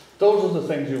 Those are the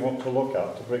things you want to look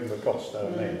at to bring the cost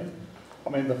down here. I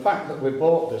mean, the fact that we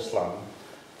bought this land,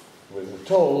 we were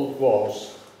told,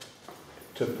 was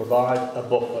to provide a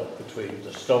buffer between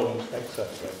the stones,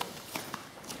 etc.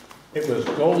 It was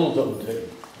gold hunting,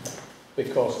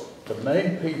 because the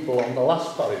main people on the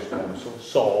last parish council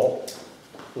saw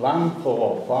land for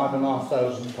what,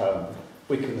 £5,500,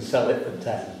 we can sell it for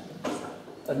 10.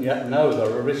 And yet now there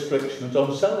are restrictions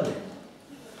on selling it.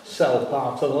 Sell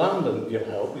part of the land and you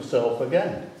help yourself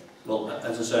again. Well,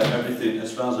 as I say, everything,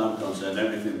 as far as I'm concerned,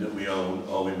 everything that we own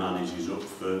or we manage is up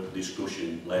for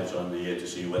discussion later on in the year to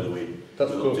see whether we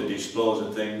look to dispose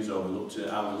of things or we look to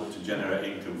how we look to generate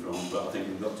income from. But I think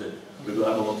we've got to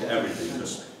have a look at everything,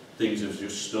 because things have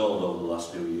just stalled over the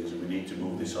last few years, and we need to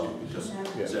move this on, because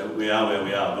so we are where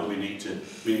we are, but we need to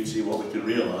see what we can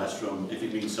realise from. If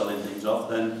it means selling things off,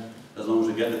 then as long as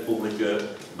we get the public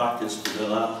backers to do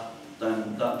that,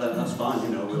 then that's fine. You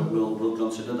know, we'll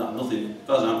consider that. Nothing, as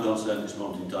far as I'm concerned, at this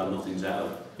moment in time, nothing's out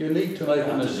of. You need to make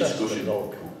an assessment,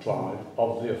 Clive,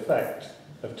 of the effect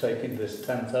of taking this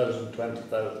 10,000,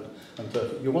 20,000 and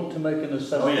 30. You want to make an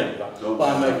assessment of that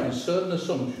by making certain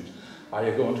assumptions. Are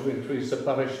you going to increase the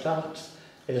parish tax?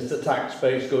 Is the tax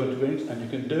base going to increase? And you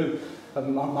can do,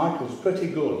 and Michael's pretty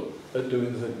good at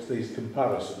doing these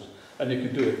comparisons, and you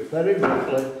can do it very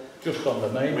roughly just on the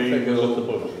main figures of the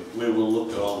budget. We will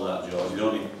look at all that, George. The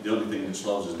only thing that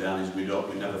slows us down is we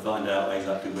never find out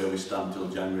exactly where we stand till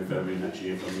January, February next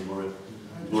year from the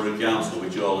Borough Council,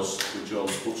 which always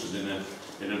puts us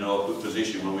in an awkward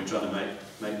position when we're trying to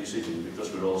make decisions,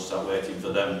 because we're all sat waiting for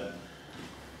them,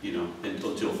 you know,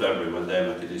 until February when they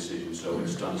make a decision. So we're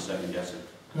just trying to second guess it.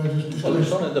 Well,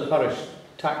 it's only the parish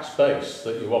tax base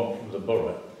that you want from the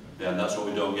borough. Yeah, and that's what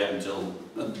we don't get until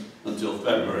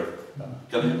February.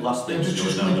 Last thing,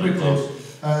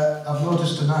 I've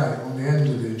noticed tonight on the end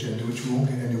of the agenda, which we won't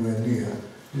get anywhere near,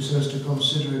 it says to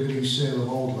consider agreeing sale of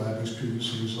old libraries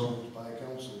previously resolved by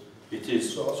council. It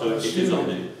is. So it is on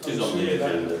the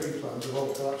agenda.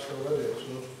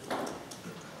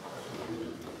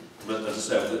 But as I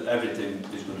said, everything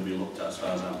is going to be looked at as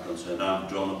far as I'm concerned. I've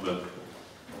drawn up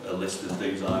a list of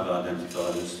things I've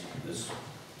identified as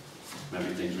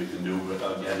maybe things we can do,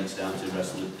 but again it's down to the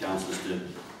rest of the councillors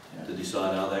to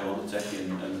decide how they want to take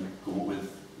in and come up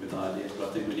with ideas. But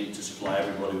I think we need to supply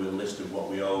everybody with a list of what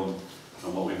we own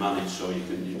and what we manage, so you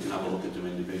can have a look at them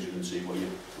individually and see what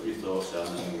your thoughts are,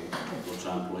 and we'll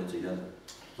try and pull it together.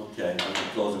 Okay, I'm going to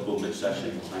close the public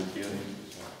session. Thank you.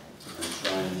 And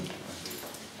try and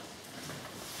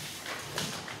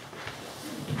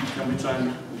Can we try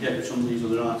and get some of these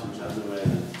other items out of the way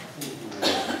then?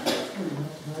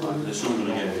 Right, there's some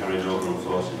going to get carried over,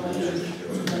 unfortunately.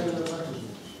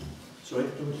 Sorry?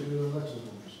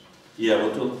 Yeah,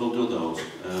 we'll do those.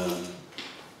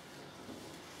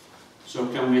 So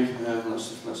can we,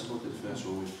 let's look at the first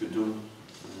one. We've done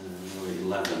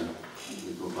 11.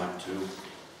 We go back to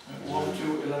 1,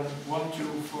 2, 11, 1, 2,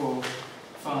 4,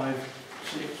 5,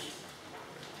 6.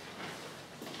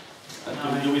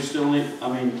 do we still need, I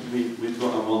mean, we've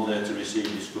got one there to receive,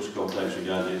 discuss complaints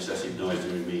regarding excessive noise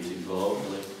during meetings. Well,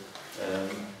 hopefully,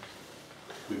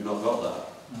 we've not got that.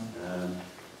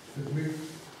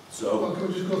 So, can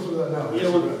we just go through that now? Yeah,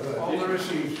 All the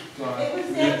receipts. It was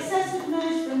the excessive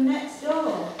noise from next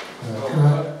door. Can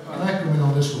I come in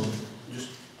on this one? just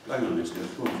hang on a minute,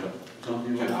 go on, John.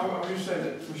 Do you want? I would say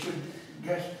that we should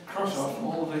cross off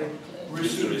all the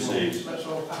Just the receipts. Let's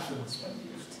all pass them.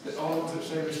 All of them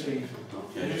say receive.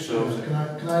 Okay, so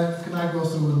Can I go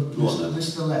through and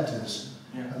list the letters?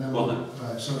 Yeah. And then Go on then.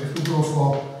 Right, so if we go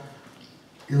for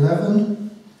 11,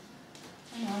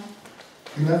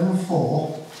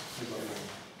 11-4,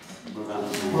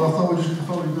 well, I thought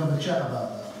we'd have a chat about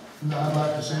that. I'd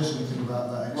like to say something about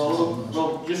that.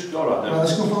 well, just go right then. Right,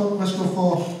 let's go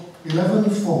for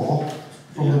 11-4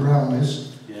 from the Brownies.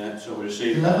 Yeah, so we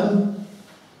received 11.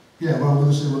 Yeah, well,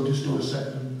 we'll just do a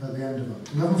second at the end of it.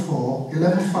 11-4,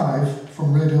 11-5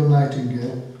 from Radio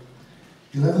Nightingale,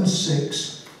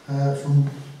 11-6 from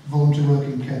Volunteer Work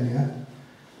in Kenya,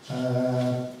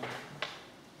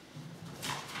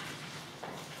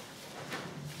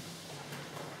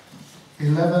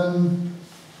 11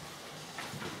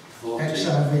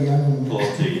 XRV,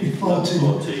 14. 14.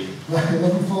 14.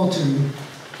 11-14,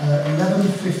 11-15, 11,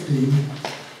 16.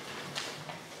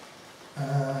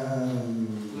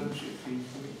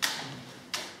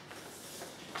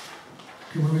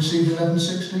 can we receive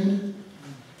 11-16?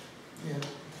 Yeah.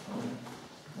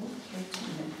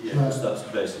 Yeah, that's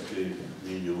basically the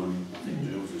new one. I think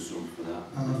Jules is some for that.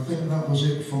 And I think that was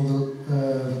it from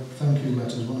the thank you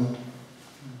letters, wasn't it?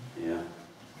 Yeah.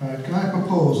 Right, can I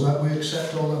propose that we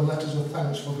accept all the letters of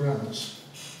thanks for grants?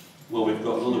 Well, we've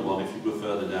got another one. If you go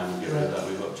further down, we'll get rid of that.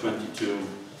 We've got 22.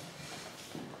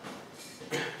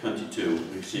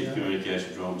 We received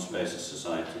communication from Open Spaces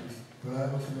Society. Right,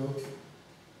 off we go.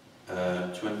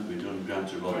 20, we've done grant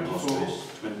to Robin Hospice.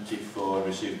 24,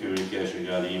 received communication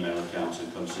regarding email accounts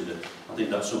and consider. I think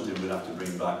that's something we'll have to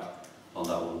bring back on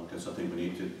that one, because I think we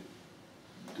need to,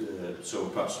 so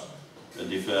perhaps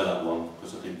defer that one,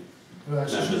 because I think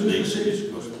members need to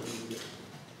discuss it.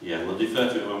 Yeah, we'll defer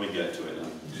to it when we get to it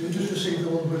then. So you just received the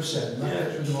one we've sent, and that Yeah.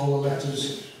 gets rid of all the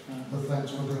letters of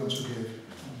thanks for grants we gave.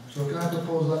 So can I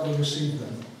propose that we receive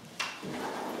them?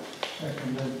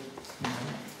 Second, then.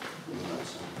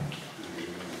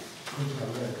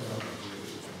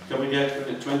 Can we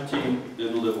get 20,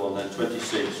 another one then,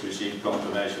 26, received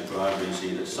confirmation from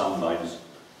IBC that sandbags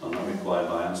are not required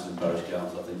by Anston Parish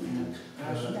Council. I think we can,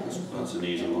 that's an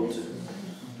easy one to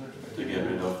get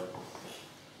rid of.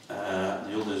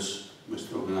 The others, we're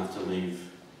still going to have to leave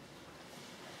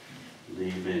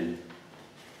in.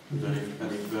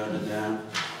 Any further down?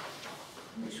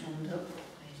 Which one up?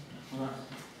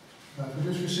 Right, we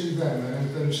just receive them,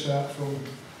 and then start from.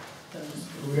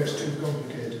 It gets too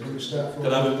complicated. We start from.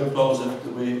 Can I have a proposal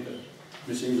that we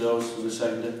receive those as a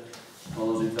seconder?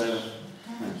 All those in favour?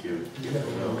 Thank you.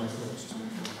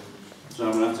 So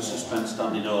I'm going to have to suspend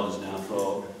standing orders now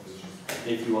for,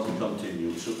 if you want to continue,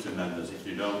 it's up to members. If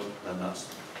you don't, then that's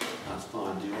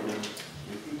fine. Do you want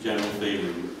a general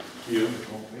feeling? You?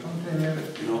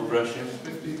 No pressure?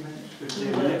 15 minutes.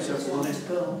 15 minutes, everybody?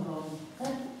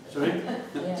 Sorry?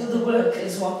 Do the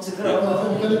workers want to go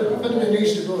home? If anybody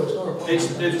needs to go, it's not a problem. It's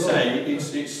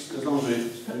as long as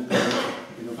it's...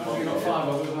 You've got 5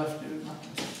 hours left.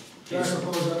 Can I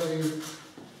propose that we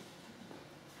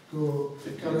go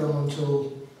carry on until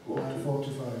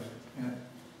 9:45? Yeah.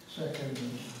 Second.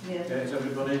 Yeah. Okay, is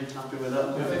everybody happy with that?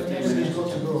 Yeah, 15 everybody's minutes. got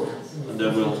to go. And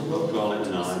then we'll call it a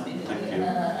night. Thank you.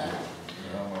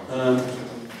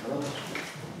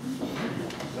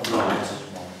 Right.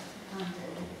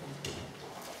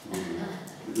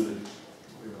 We're going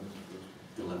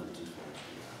to 11 to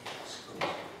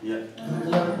 12. Yeah.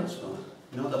 11? That's fine.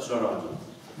 No, that's all right.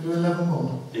 We do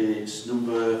 11-1. It's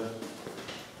number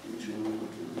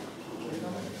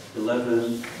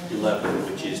 11,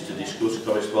 which is to discuss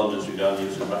correspondence regarding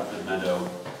use of Bradford Meadow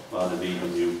by the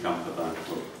BW Camper Bank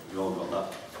Club. You all got that?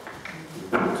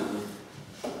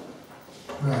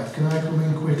 Right, can I come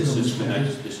in quickly? This is for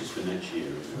next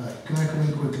year. Right, can I come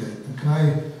in quickly? And can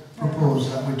I propose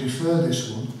that we defer this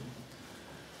one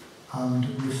and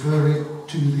refer it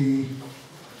to the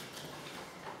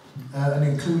and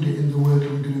include it in the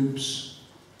working groups.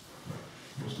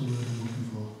 What's the word I'm looking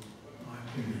for?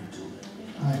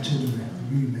 Itinerary.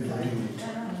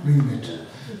 Remit.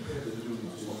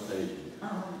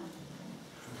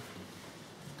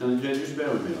 Can you just bear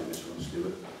with me on this one,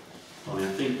 Stuart? I mean,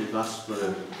 I think they've asked for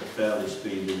a fairly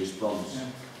speedy response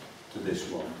to this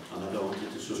one, and I don't want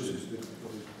it to sort of...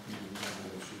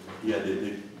 Yeah,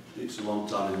 it's a long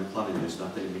time in the planning list. I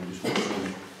think we just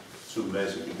want some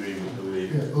basic agreement that we're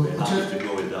happy to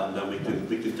go with that, and then we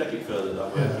can take it further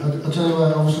that way. Yeah, I'll tell you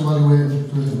why, obviously, while you're waiting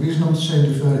for the reason I'm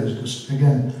saying defer is because,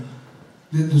 again,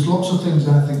 there's lots of things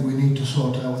I think we need to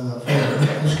sort out with that field.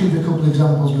 I'll just give you a couple of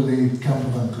examples with the camper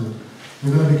van club.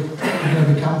 We're going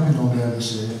to be camping on there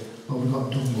this year, but we've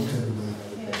got double everywhere.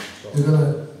 They're going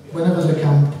to, whenever they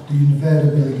camp, they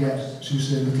invariably get, so you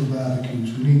say, little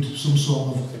barbecues. We need some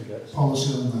sort of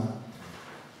policy on that.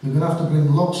 They're going to have to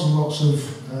bring lots and lots of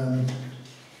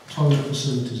toilet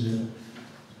facilities in.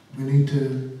 We need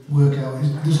to work out,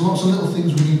 there's lots of little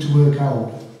things we need to work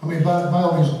out. I mean, by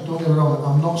all means, don't get me wrong,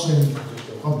 I'm not saying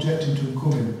objecting to them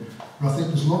coming, but I think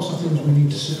there's lots of things we need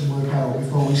to sit and work out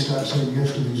before we start saying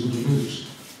yes to these other routes.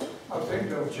 I think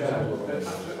though, Chair,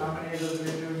 how many years have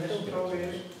they been doing this? 12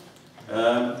 years?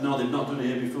 No, they've not done it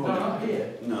here before. No, not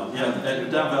here. No, yeah,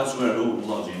 down elsewhere at Open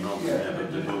Lodging, not there,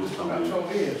 but the rules come About in.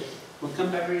 12 years. Well,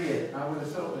 can Every year. I would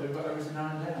have thought they've got everything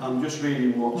ironed out. I'm just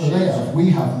reading what... Well, they have,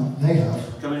 we haven't, they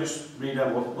have. Can I just read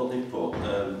out what they've put?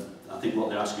 I think what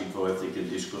they're asking for, if they can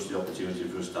discuss the opportunity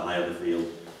for us to hire the field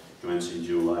commencing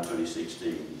July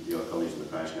 2016, your colleagues in the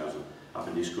Parish Council, have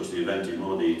to discuss the event in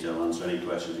more detail, answer any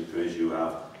questions and queries you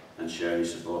have, and share any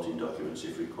supporting documents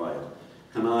if required.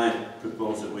 Can I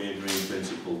propose that we agree in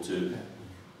principle to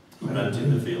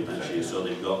renting the field next year, so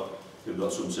they've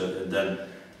got some certain, and then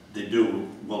they do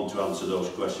want to answer those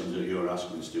questions that you're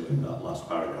asking, Stuart, in that last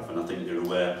paragraph, and I think they're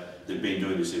aware they've been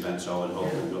doing this event, so I would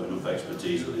hope they've got enough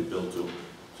expertise that they've built up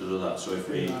to do that. So if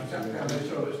we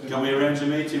can we arrange a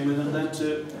meeting with them then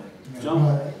to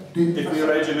John? If we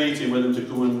arrange a meeting with them to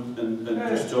come and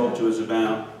just talk to us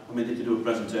about, I mean, they could do a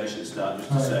presentation at the start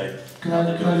just to say. Can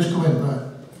I just come in?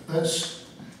 Right.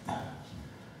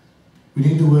 We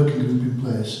need the working group in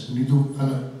place. We need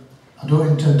and I don't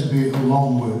intend to be a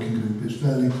long working group. It's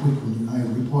fairly quick one. I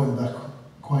report back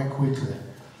quite quickly.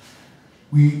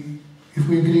 If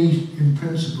we agree in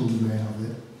principle, we may have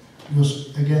it. Because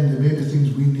again, there may be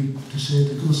things we need to say.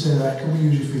 They could say, right, can we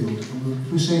use your field? And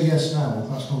if we say yes now,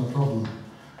 that's not a problem.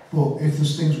 But if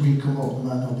there's things we come up that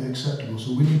might not be acceptable,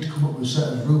 so we need to come up with a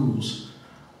set of rules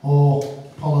or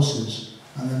policies,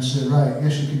 and then say, right,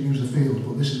 yes, you can use the field,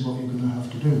 but this is what you're going to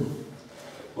have to do.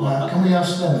 Can we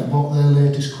ask them what their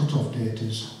latest cut-off date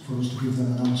is for us to give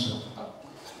them an answer?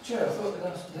 Chair, I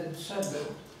thought they'd said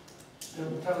that they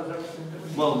would tell us everything that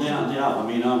we... Well, they have. I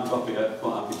mean, I'm quite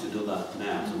happy to do that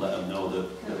now, to let them know that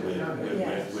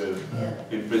we're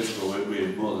in principle,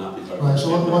 we're more than happy to... Right,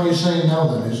 so what you're saying now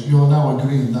then is you're now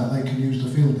agreeing that they can use the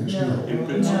field next year? In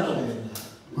principle.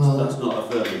 Well, that's not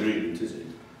a firm agreement, is it?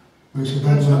 Well, it's a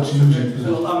bad word to use it.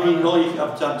 So, I mean, all you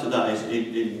have to add to that is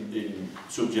in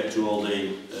subject to all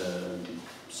the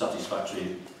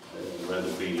satisfactory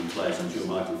weather being in place. I'm sure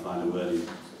Michael will find a wording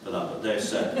for that, but they've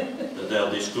said that they'll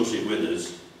discuss it with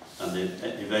us and the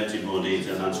event in more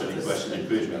detail and answer any questions and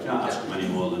queries. We can't ask them any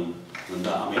more than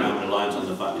that. I mean, I'm reliant on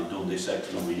the fact they've done this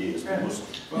X number of years. They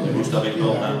must have it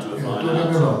all down to a fine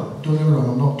art. Don't get me wrong,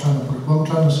 I'm not trying to put it. What I'm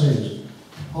trying to say is,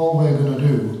 all we're going to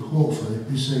do, hopefully,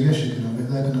 is say, yes, you can have it.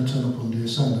 They're going to turn up on day,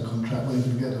 sign the contract, they're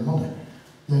going to get the money.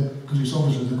 Because it's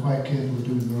obviously they're quite capable of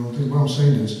doing their own thing. What I'm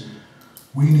saying is,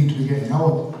 we need to be getting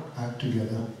our act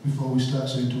together before we start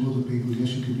saying to other people,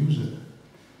 yes, you can use it.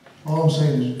 All I'm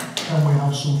saying is, can we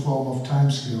have some form of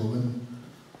timescale when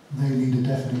they need a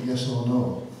definite yes or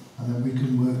no, and then we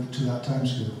can work to that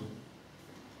timescale.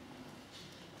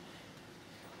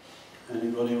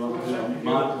 Anybody want to?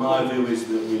 My view is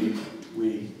that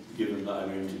we give them that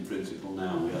agreement in principle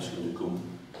now. We ask them to come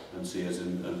and see us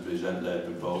and present their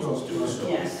proposals to us. So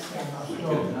yes.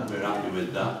 we're happy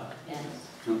with that. Yes.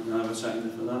 Can I have a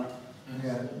second for that?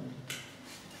 Yeah.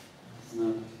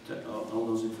 No? All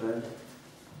those in favour?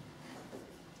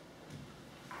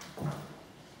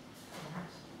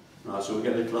 Right, so we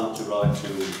get the clerk to write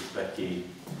to Becky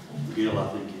Gill, I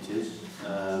think it is,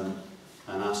 and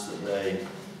ask that they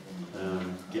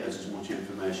get us as much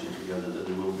information together that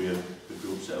there will be a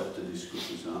group set up to discuss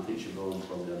this. And I think Siobhan's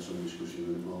probably had some discussion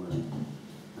with them already,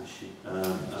 has she?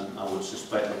 And I would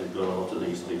suspect that they've got a lot of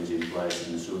these things in place,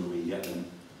 and the sooner we get them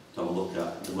to have a look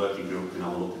at, the working group can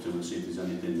have a look at them and see if there's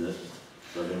anything that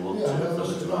they want to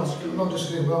ask. I'm not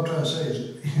disagreeing. What I'm trying to say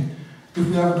is, if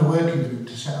we're having a working group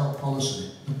to set out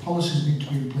policy, the policies need to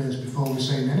be in place before we're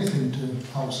saying anything to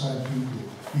outside people.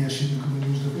 Yes, you can come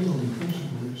and use the building, principle.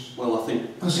 Well, I think...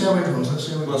 Let's see how it goes, let's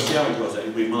see how it goes. Well, see how it goes.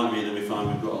 We might be that we find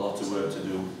we've got a lot of work to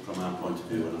do from our point of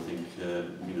view, and I think,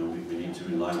 you know, we need to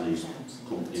rely on these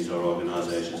companies or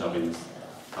organisations having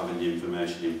the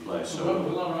information in place. So,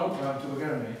 we'll not know until we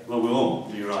get any. well, we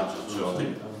won't, you're right, so I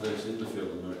think...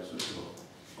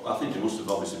 I think they must have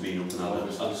obviously been up and had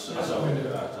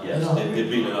yes, they've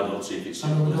been an adult see if it's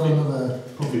simple. And we've got another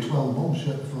probably 12 months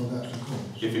yet before that actually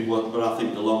comes. If it was, but I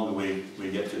think the longer we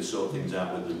get to sort things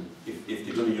out with them, if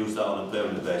they're going to use that on a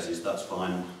permanent basis, that's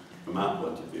fine from our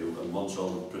point of view. And once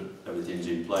everything's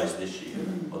in place this year,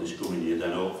 or this coming year,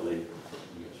 then hopefully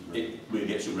we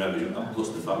get some revenue. Plus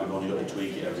the fact we've only got to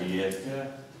tweak it every year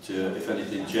to, if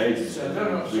anything changes,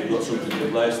 we've got something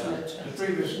in place now. The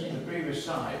previous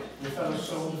site, the fellows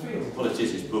sold the field. Well, it's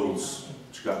Booth's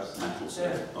scrap metal.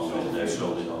 They've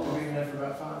sold it all. We've been there for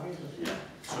about 5 years. Yeah.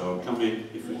 So can we,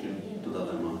 if we can do that,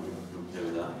 then we'll okay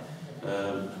with that.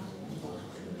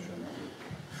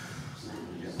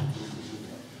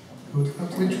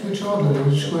 Which order? Are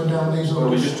we just going down these orders? Well,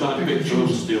 we're just trying to pick through,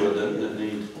 Stuart, that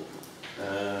need.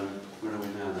 Where are we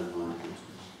now then, Mike?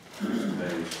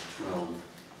 Page 12.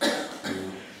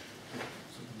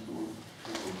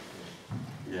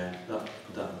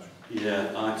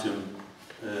 Item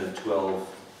 12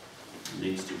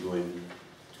 needs to go in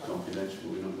confidential.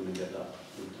 We're not going to get that.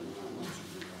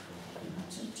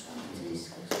 Take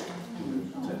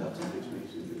that to next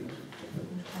meeting.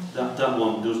 That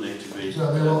one does need to be. Is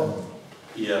that the allotment?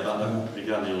 Yeah, that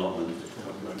regarding the allotment.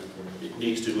 It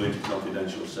needs to go into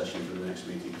confidential session for the next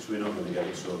meeting because we're not going to get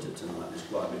it sorted tonight. There's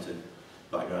quite a bit of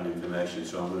background information,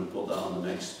 so I'm going to put that on the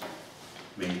next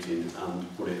meeting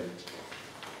and put it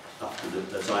after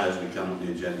as high as we can on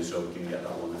the agenda so we can get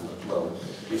that one out as well.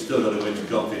 It's still got to go into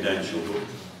confidential,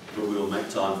 but we'll make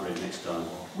time for it next time.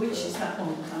 Which is that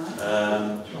one,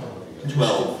 Kai?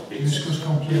 12. Discuss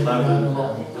completely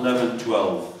 11,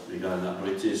 12 regarding that, but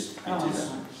it does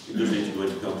need to go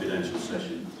into confidential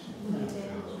session.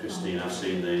 Christine, I've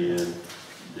seen the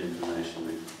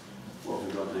information. What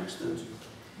we've got next then?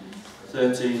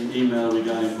 13, email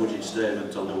regarding budget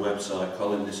statement on the website.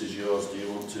 Colin, this is yours. Do you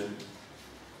want to?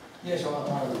 Yes, I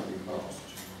will be passed.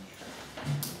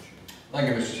 Thank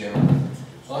you, Mr. Chairman.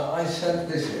 I sent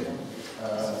this in when I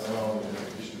was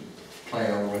just a plain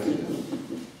old resident.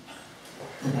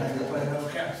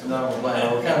 No, I'm a plain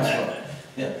old councillor.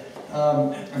 Yeah.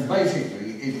 And basically,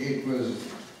 it was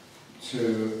to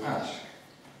ask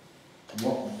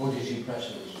what budgetary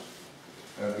pressures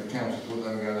the council thought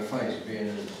they were going to face,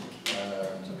 being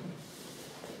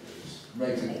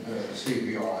rated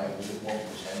CPI was at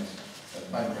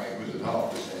 1%, bank rate was at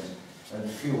 0.5%, and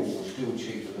fuel was still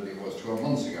cheaper than it was 12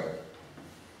 months ago.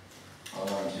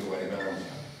 I'm still waiting around.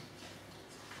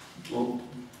 Well,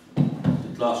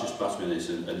 the class just passed me this,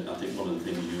 and I think one of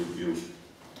the things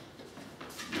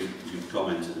you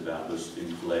commented about was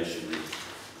inflationary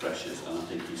pressures, and I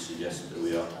think you suggested that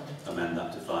we amend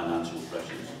that to financial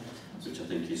pressures, which I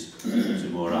think is a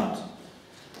more apt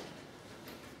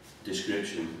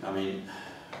description. I mean,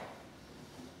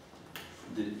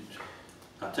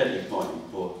 I take your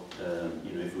point, but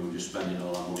you know, if we were just spending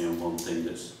all that money on one thing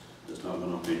that's not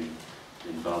going up in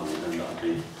value, then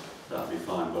that'd be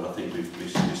fine. But I think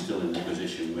we're still in the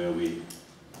position where we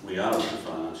are under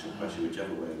financial pressure,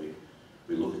 whichever way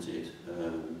we look at it.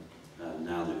 And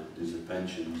now there's the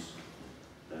pensions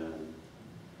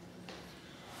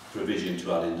provision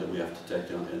to add in that we have to take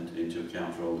into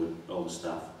account for all the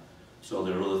staff. So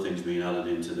there are other things being added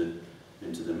into the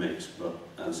mix. But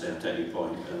as I say, I take your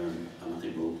point, and I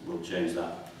think we'll change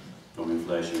that from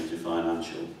inflation to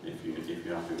financial if you're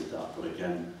happy with that. But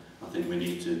again, I think we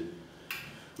need to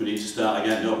start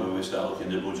again, don't we? When we start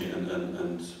looking at the budget,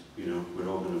 and you know, we're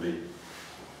all going to be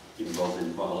involved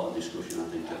in quite a lot of discussion, I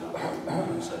think, at that point. Like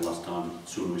I said last time,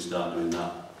 the sooner we start doing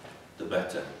that, the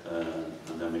better,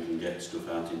 and then we can get stuff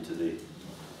out into the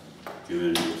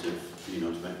community to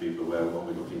make people aware of what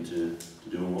we're looking to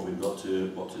do and what we've got to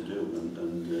do. And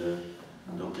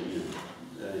I don't think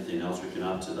anything else we can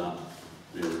add to that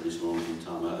really at this moment in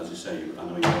time. As I say, I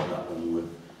know you got that when you were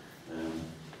a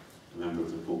member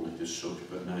of the public as such,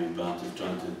 but now you're part of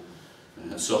trying to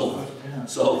solve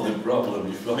the problem.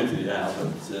 You've pointed it out,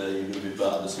 but you're going to be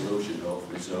part of the solution,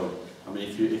 hopefully. So, I mean,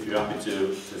 if you're happy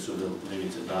to sort of leave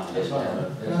it at that. Yes,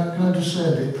 can I just say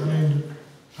that, I mean,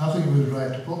 I think it was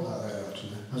right to put that there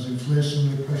actually, as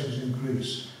inflationary pressures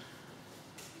increase.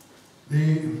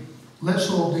 Let's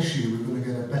hope this year we're going to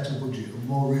get a better budget, a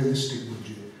more realistic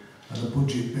budget, and a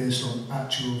budget based on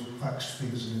actual facts,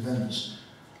 figures and events.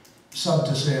 sad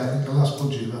to say, I think the last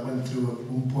budget that went through at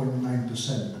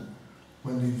 1.9%,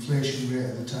 when the inflation rate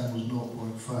at the time was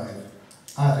 0.5,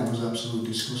 I think was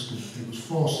absolutely disgusting. It was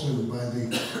forced through by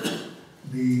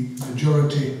the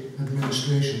majority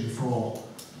administration before,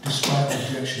 despite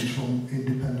objections from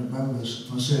independent members.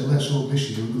 And I say, let's hope this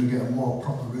year we're going to get a more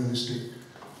proper, realistic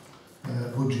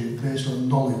budget based on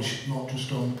knowledge, not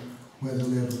just on where the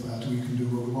Labour Party we can do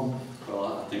what we want.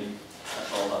 Well, I think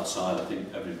all that side, I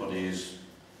think everybody is,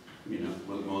 you know,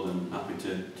 more than happy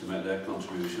to make their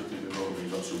contribution. I think we've already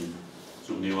got some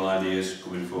new ideas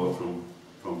coming forward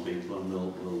from people, and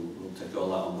we'll take all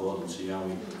that on board and see how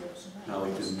we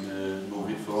can move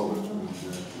it forward. And,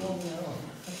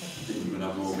 I think we're going to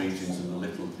have more meetings than a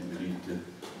little. I think we need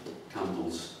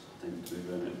candles, I think, to be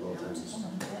burning at both ends.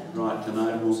 Right, can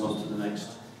I move on to the next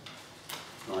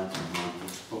item?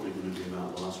 It's probably going to be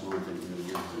about the last one I think we're going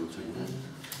to get through tonight.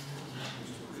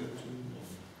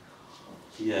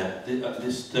 Yeah,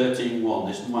 this 13.1,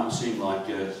 this might seem like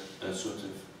a sort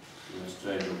of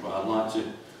strange one, but I'd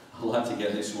like to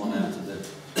get this one out of the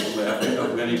way. I've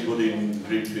got anybody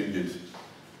green-fingered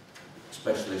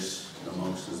specialists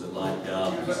amongst us that like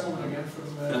gardens.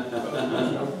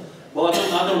 Well, I don't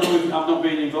know if I've not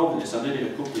been involved in this. I did it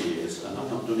a couple of years, and I've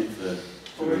not done it for.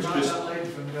 Well, we might that lady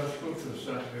from the Cultural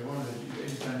Society, one of the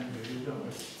independent, don't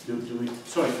we? Do we?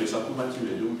 Sorry, Chris, I'll come back to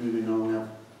you. Do we normally have,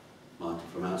 like,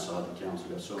 from outside the council?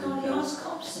 We have so many. Can't you ask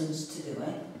Hobsons to do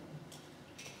it?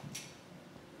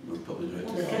 We'll probably do it.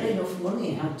 Well, they get enough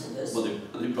money out of us. Well,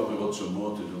 they probably want some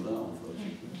more to do that,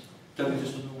 unfortunately. Can we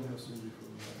just?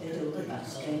 They do the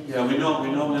basket. Yeah, we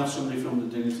normally have somebody from the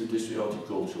Dignity District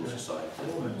Horticultural Society.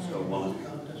 So one of you.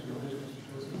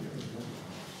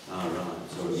 Ah, right.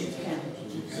 So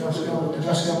Can I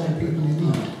ask how many people you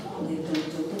need? Well, they don't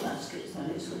do the baskets, then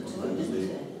it's good to win, isn't it?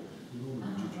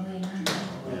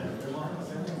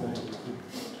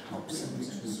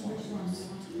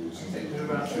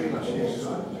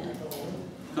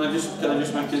 Can I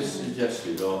just make a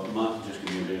suggestion, or Mark just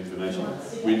give you a bit of information?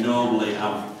 We normally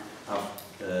have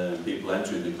people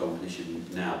entering the competition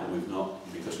now, but we've not,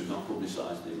 because we've not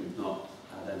publicised it, we've not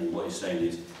had any. What he's saying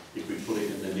is, if we put it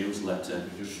in the newsletter,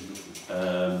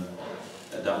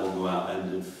 that will go out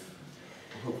end of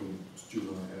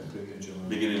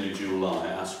beginning of July.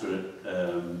 Ask for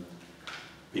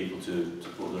people to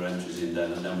put their entries in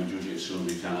then, and then we judge it as soon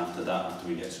as we can after that, after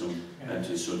we get some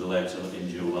entries. So the later in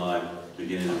July,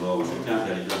 beginning of August, we can't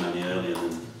get it done any earlier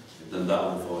than that,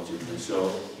 unfortunately.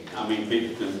 So, I mean,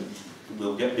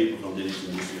 we'll get people from the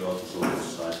District Horticultural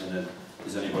Society, and then if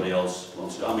there's anybody else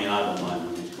wants to, I mean, I don't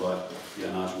mind, it's quite,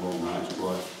 a nice warm night, it's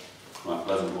quite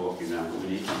pleasant walking around, but we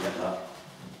need to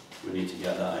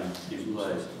get that in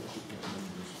place.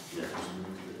 Yeah.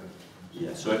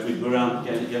 Yeah, so if we go around,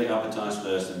 get it advertised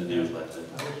first in the newsletter,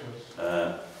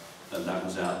 and that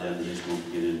goes out at the end of this month,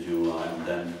 beginning of July, and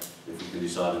then if we can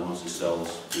decide amongst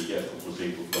ourselves, we get a couple of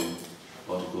people from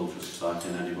Horticultural Society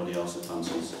and anybody else that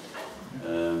fancies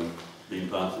being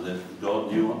part of the board.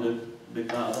 Do you want to be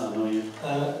part of that? I know you.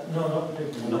 No, not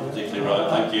particularly. Not particularly, right,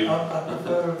 thank you. I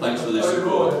prefer Thanks for the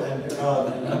support.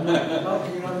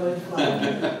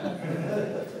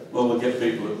 Well, we'll get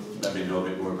people that maybe know a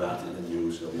bit more about it than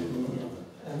you, so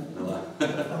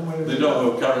they don't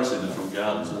know carrots in them from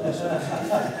gardens, do they?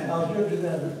 I'll judge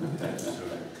them.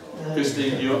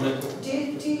 Christine, do you want to? Do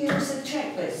you use a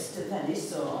checklist of any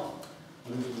sort?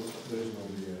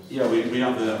 Yeah, we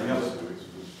have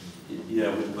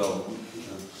yeah,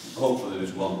 hopefully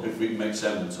there's one, if we can make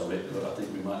semblance of it, but I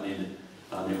think we might need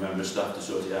a new member of staff to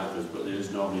sort it out for us, but there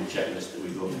is normally a checklist that we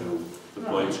go through for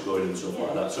point scoring and stuff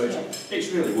like that. So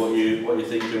it's really what you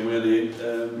think and where the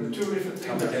there were two different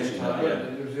things.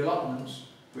 There was the allotments,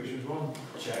 which was one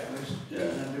checklist,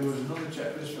 and there was another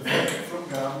checklist for front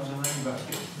gardens and then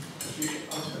baskets.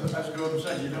 As Gordon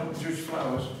said, you don't judge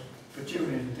flowers for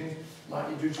tuning and things like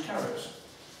you judge carrots.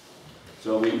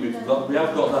 So we have got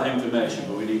that information,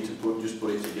 but we need to just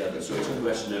put it together. So it's a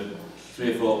question of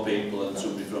 3 or 4 people and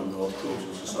somebody from the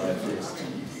Horticultural Society.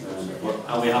 But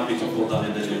are we happy to put that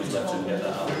in the newsletter and get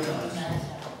that advertised?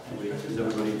 Is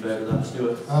everybody in favour of that?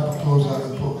 Stuart? I propose that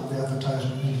we put the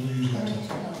advertisement in the newsletter.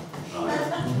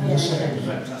 Right.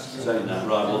 Second that.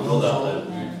 Right, we'll do that then.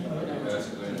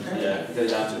 Yeah, get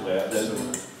it out of there.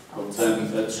 But then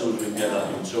as soon as we can get that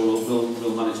in, so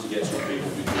we'll manage to get some people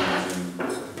between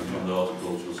us from the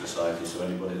Horticultural Society, so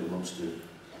anybody that wants to be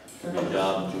a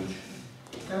garden judge.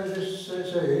 Can I just say,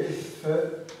 if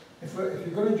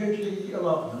you're going to judge the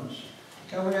allotments,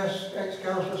 can we ask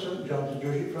ex-councillor St John to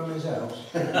judge it from his house?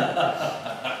 We'll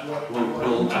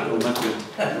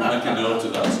make a note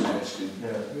of that suggestion.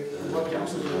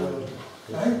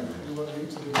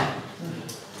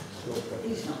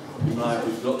 Right,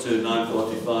 we've got to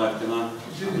 9:45. Can I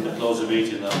close the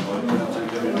meeting at that point?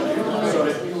 Thank everybody.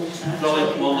 Sorry, Dolly,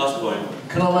 one last point.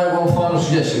 Can I make one final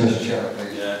suggestion, Mr. Chair,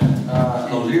 please? Yeah.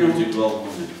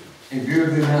 In view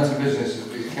of the amount of business that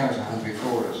this council has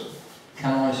before us,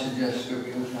 can I suggest that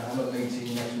we also have a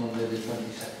meeting next Monday the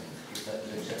 22nd, if that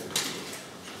is acceptable?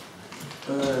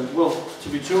 Well, to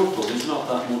be truthful, there's not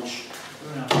that much.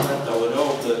 I would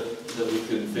hope that we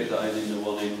can fit that in the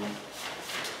one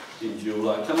in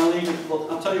July. Can I leave it? Well,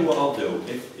 I'll tell you what I'll do.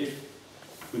 If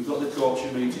we've got the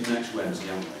co-option meeting next Wednesday,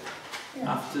 haven't we?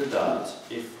 Yeah. After that,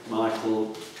 if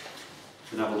Michael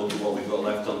can have a look at what we've got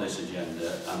left on this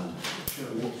agenda, and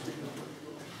we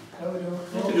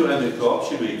can do it at the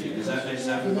co-option meeting. Is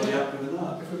everybody happy with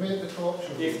that? If we make the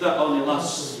co-option, if that only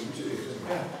lasts.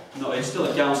 No, it's still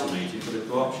a council meeting for the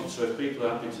co-option, so if people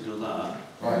are happy to do that,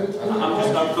 right.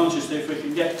 I'm conscious that if we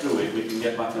can get through it, we can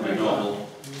get back on the normal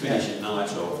finish at night,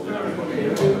 so with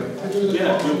everybody.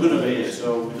 Yeah, we're going to be here,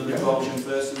 so we do the co-option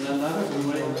first and then that.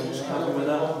 Everybody happy with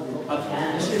that?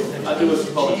 I do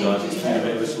apologise, it's been a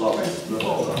bit of a slog.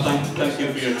 Thank you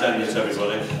for your attendance,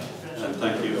 everybody, and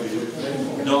thank you for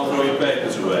don't throw your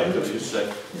papers away, but just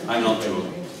hang on to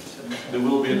them. There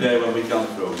will be a day when we can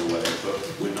throw them away, but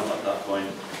we're not at that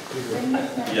point.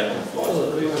 Yeah, of course.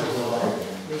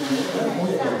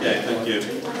 Okay, thank you.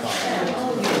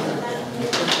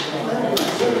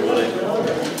 Everybody.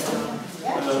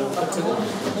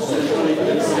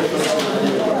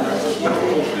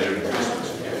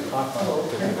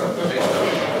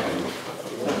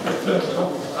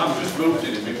 I'm just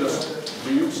voting it because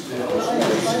we used to